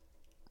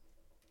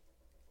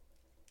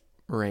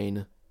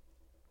rain.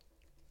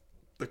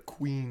 The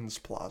Queen's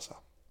Plaza.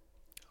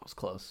 That was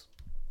close.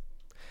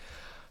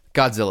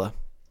 Godzilla.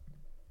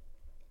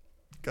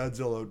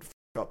 Godzilla would f***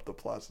 up the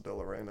Plaza de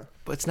la Reina.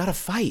 But it's not a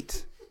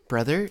fight,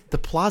 brother. The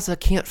plaza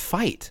can't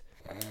fight.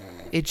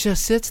 It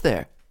just sits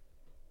there.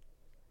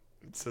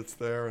 It sits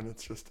there and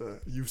it's just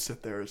you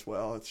sit there as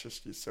well. It's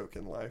just you soak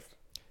in life.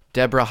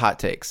 Deborah, hot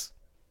takes.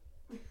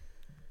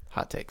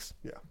 Hot takes.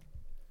 Yeah.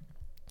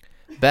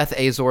 Beth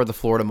Azor, the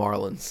Florida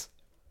Marlins.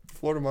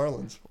 Florida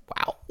Marlins.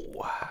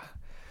 Wow.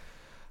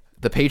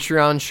 The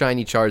Patreon,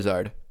 Shiny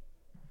Charizard.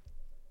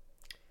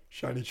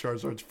 Shiny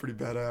Charizard's pretty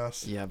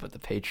badass. Yeah, but the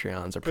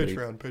Patreons are pretty...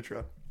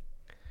 Patreon.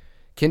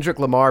 Kendrick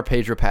Lamar,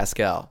 Pedro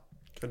Pascal.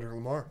 Kendrick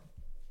Lamar.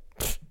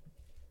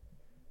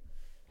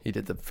 He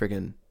did the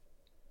friggin'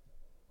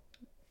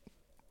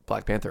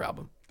 Black Panther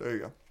album. There you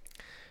go.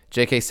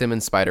 J.K.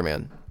 Simmons,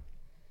 Spider-Man.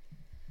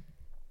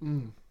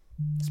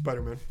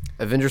 Spider-Man.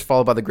 Avengers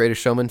followed by The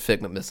Greatest Showman,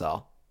 Figment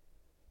Missile.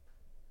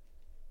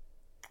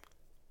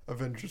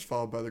 Avengers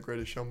followed by The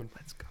Greatest Showman.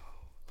 Let's go.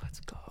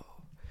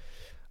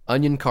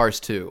 Onion, Cars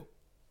 2.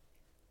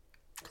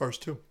 Cars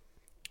 2.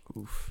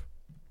 Oof.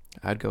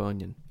 I'd go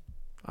Onion,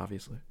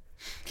 obviously.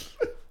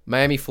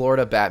 Miami,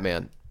 Florida,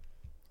 Batman.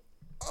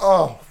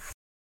 Oh,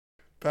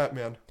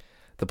 Batman.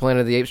 The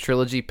Planet of the Apes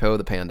trilogy, Poe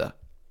the Panda.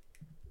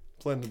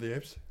 Planet of the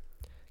Apes.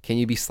 Can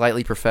you be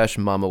slightly profesh,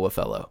 Mama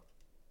Waffello?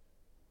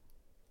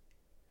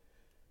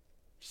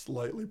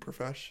 Slightly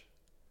profesh.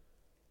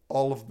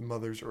 All of the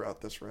mothers are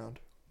out this round.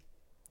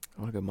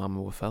 I want to go Mama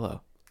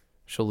Waffello.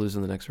 She'll lose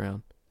in the next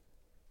round.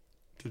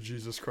 To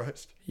Jesus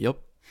Christ. Yep.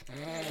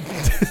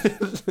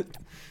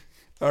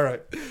 All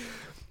right.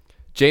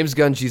 James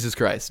Gunn, Jesus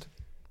Christ.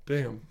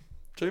 Damn.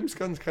 James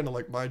Gunn's kind of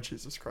like my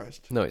Jesus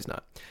Christ. No, he's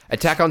not.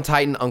 Attack on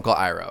Titan, Uncle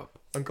Iroh.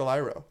 Uncle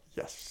Iroh.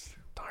 Yes.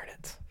 Darn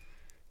it.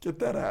 Get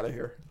that out of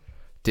here.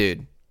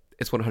 Dude,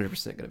 it's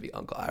 100% going to be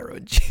Uncle Iroh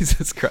and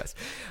Jesus Christ.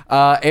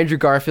 Andrew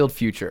Garfield,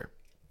 Future.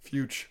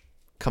 Fuge.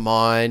 Come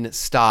on,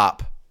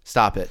 stop.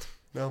 Stop it.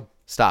 No.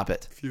 Stop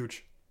it.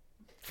 Fuge.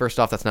 First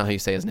off, that's not how you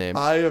say his name.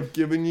 I have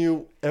given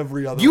you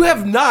every other. You one.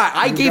 have not.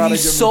 I You gave gotta you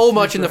give me so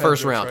much in the Future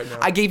first Hendrix round. right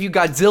now. I gave you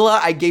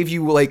Godzilla. I gave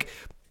you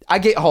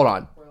hold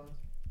on.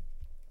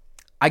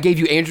 I gave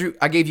you Andrew.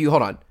 I gave you,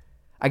 hold on.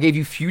 I gave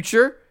you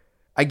Future.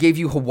 I gave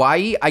you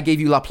Hawaii. I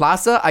gave you La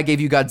Plaza. I gave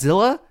you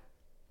Godzilla.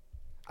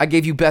 I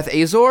gave you Beth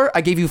Azor.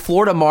 I gave you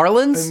Florida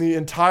Marlins. In the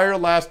entire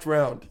last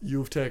round,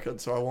 you've taken.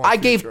 So I want. I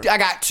Future.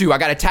 got two. I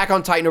got Attack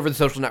on Titan over the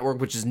Social Network,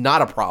 which is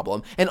not a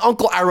problem, and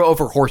Uncle Iroh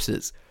over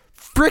horses.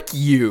 Frick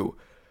you.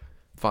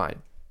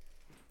 Fine.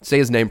 Say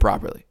his name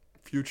properly.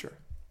 Future.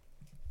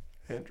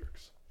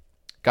 Hendrix.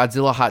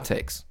 Godzilla hot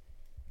takes.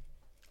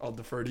 I'll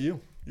defer to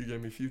you. You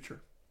gave me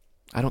Future.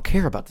 I don't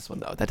care about this one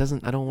though.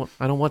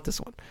 I don't want this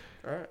one.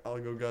 All right, I'll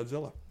go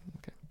Godzilla.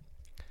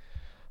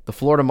 The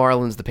Florida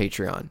Marlins, the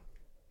Patreon.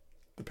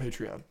 The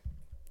Patreon.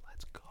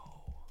 Let's go.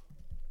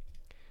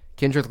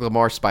 Kendrick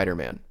Lamar,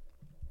 Spider-Man.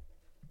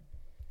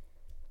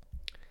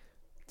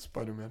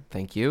 Spider-Man.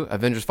 Thank you.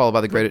 Avengers followed by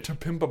the greatest. To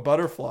Pimp a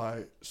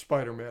Butterfly,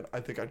 Spider-Man. I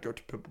think I'd go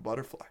to Pimp a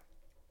Butterfly.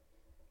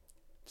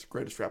 It's the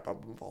greatest rap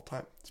album of all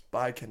time. It's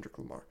by Kendrick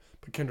Lamar,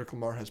 but Kendrick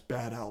Lamar has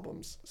bad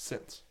albums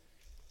since.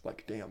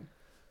 Like, damn.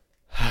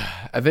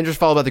 Avengers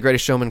followed by the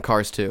Greatest Showman,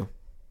 Cars 2.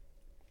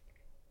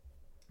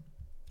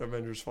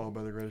 Avengers followed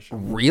by the Greatest Show.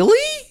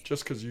 Really?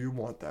 Just because you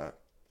want that,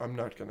 I'm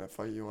not gonna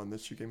fight you on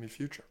this. You gave me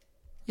Future.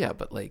 Yeah,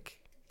 but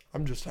like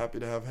I'm just happy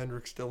to have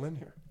Hendrix still in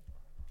here.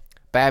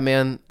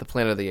 Batman, the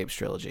Planet of the Apes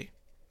trilogy.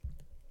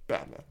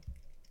 Batman.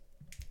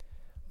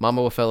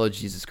 Mama Woffello,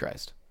 Jesus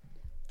Christ.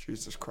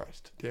 Jesus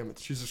Christ. Damn it.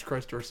 Jesus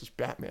Christ versus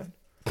Batman.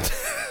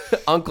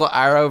 Uncle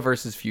Iroh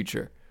versus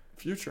Future.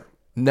 Future.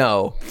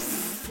 No.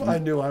 I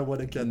knew I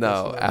wouldn't get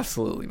No, this.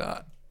 absolutely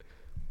not.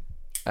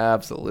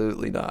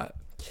 Absolutely not.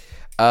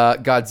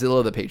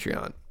 Godzilla, the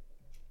Patreon.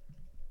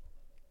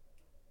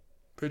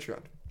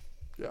 Patreon.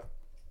 Yeah.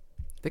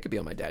 They could be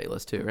on my daddy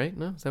list too, right?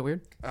 No? Is that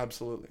weird?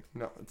 Absolutely.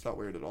 No, it's not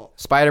weird at all.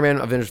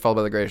 Spider-Man, Avengers followed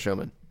by the Greatest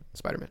Showman.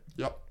 Spider-Man.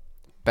 Yep.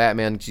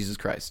 Batman, Jesus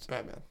Christ.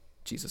 Batman.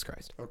 Jesus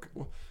Christ. Okay.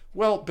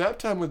 Well,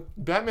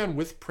 Batman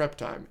with prep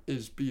time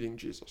is beating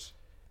Jesus.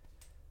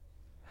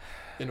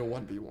 In a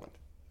 1v1.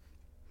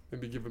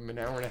 Maybe give him an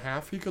hour and a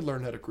half. He could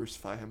learn how to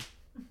crucify him.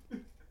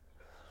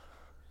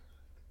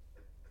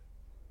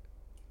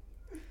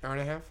 Hour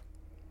and a half?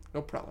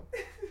 No problem.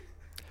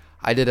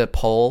 I did a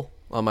poll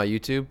on my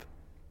YouTube.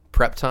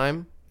 Prep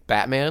time,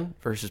 Batman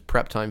versus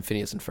prep time,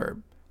 Phineas and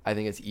Ferb. I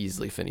think it's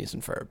easily Phineas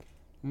and Ferb.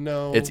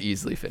 No. It's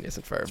easily Phineas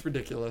and Ferb. It's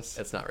ridiculous.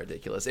 It's not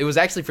ridiculous. It was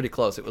actually pretty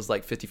close. It was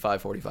like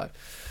 55-45.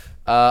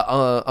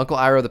 Uncle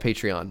Iroh, the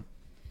Patreon.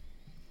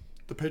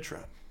 The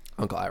Patreon.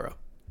 Uncle Iroh.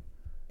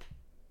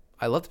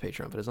 I love the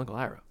Patreon, but it's Uncle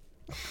Iroh.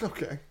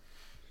 Okay.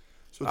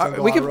 So it's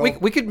Uncle We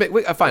Iroh. could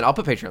make fine. I'll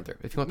put Patreon through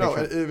if you want. No,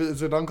 Patreon.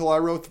 is it Uncle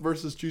Iroh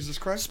versus Jesus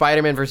Christ?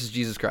 Spider-Man versus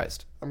Jesus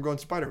Christ. I'm going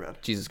Spider-Man.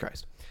 Jesus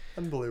Christ.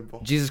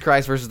 Unbelievable. Jesus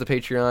Christ versus the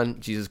Patreon.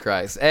 Jesus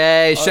Christ.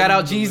 Hey, shout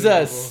out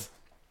Jesus.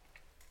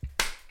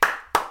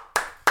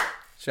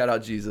 Shout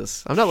out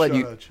Jesus. I'm not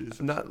letting Shout you. out Jesus.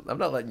 I'm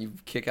not letting you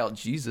kick out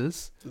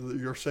Jesus.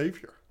 Your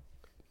savior.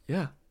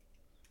 Yeah.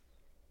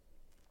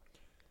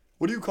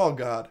 What do you call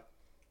God?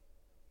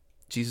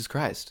 Jesus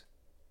Christ.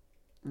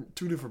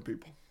 Two different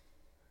people.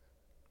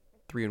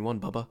 3 in 1,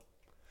 Bubba.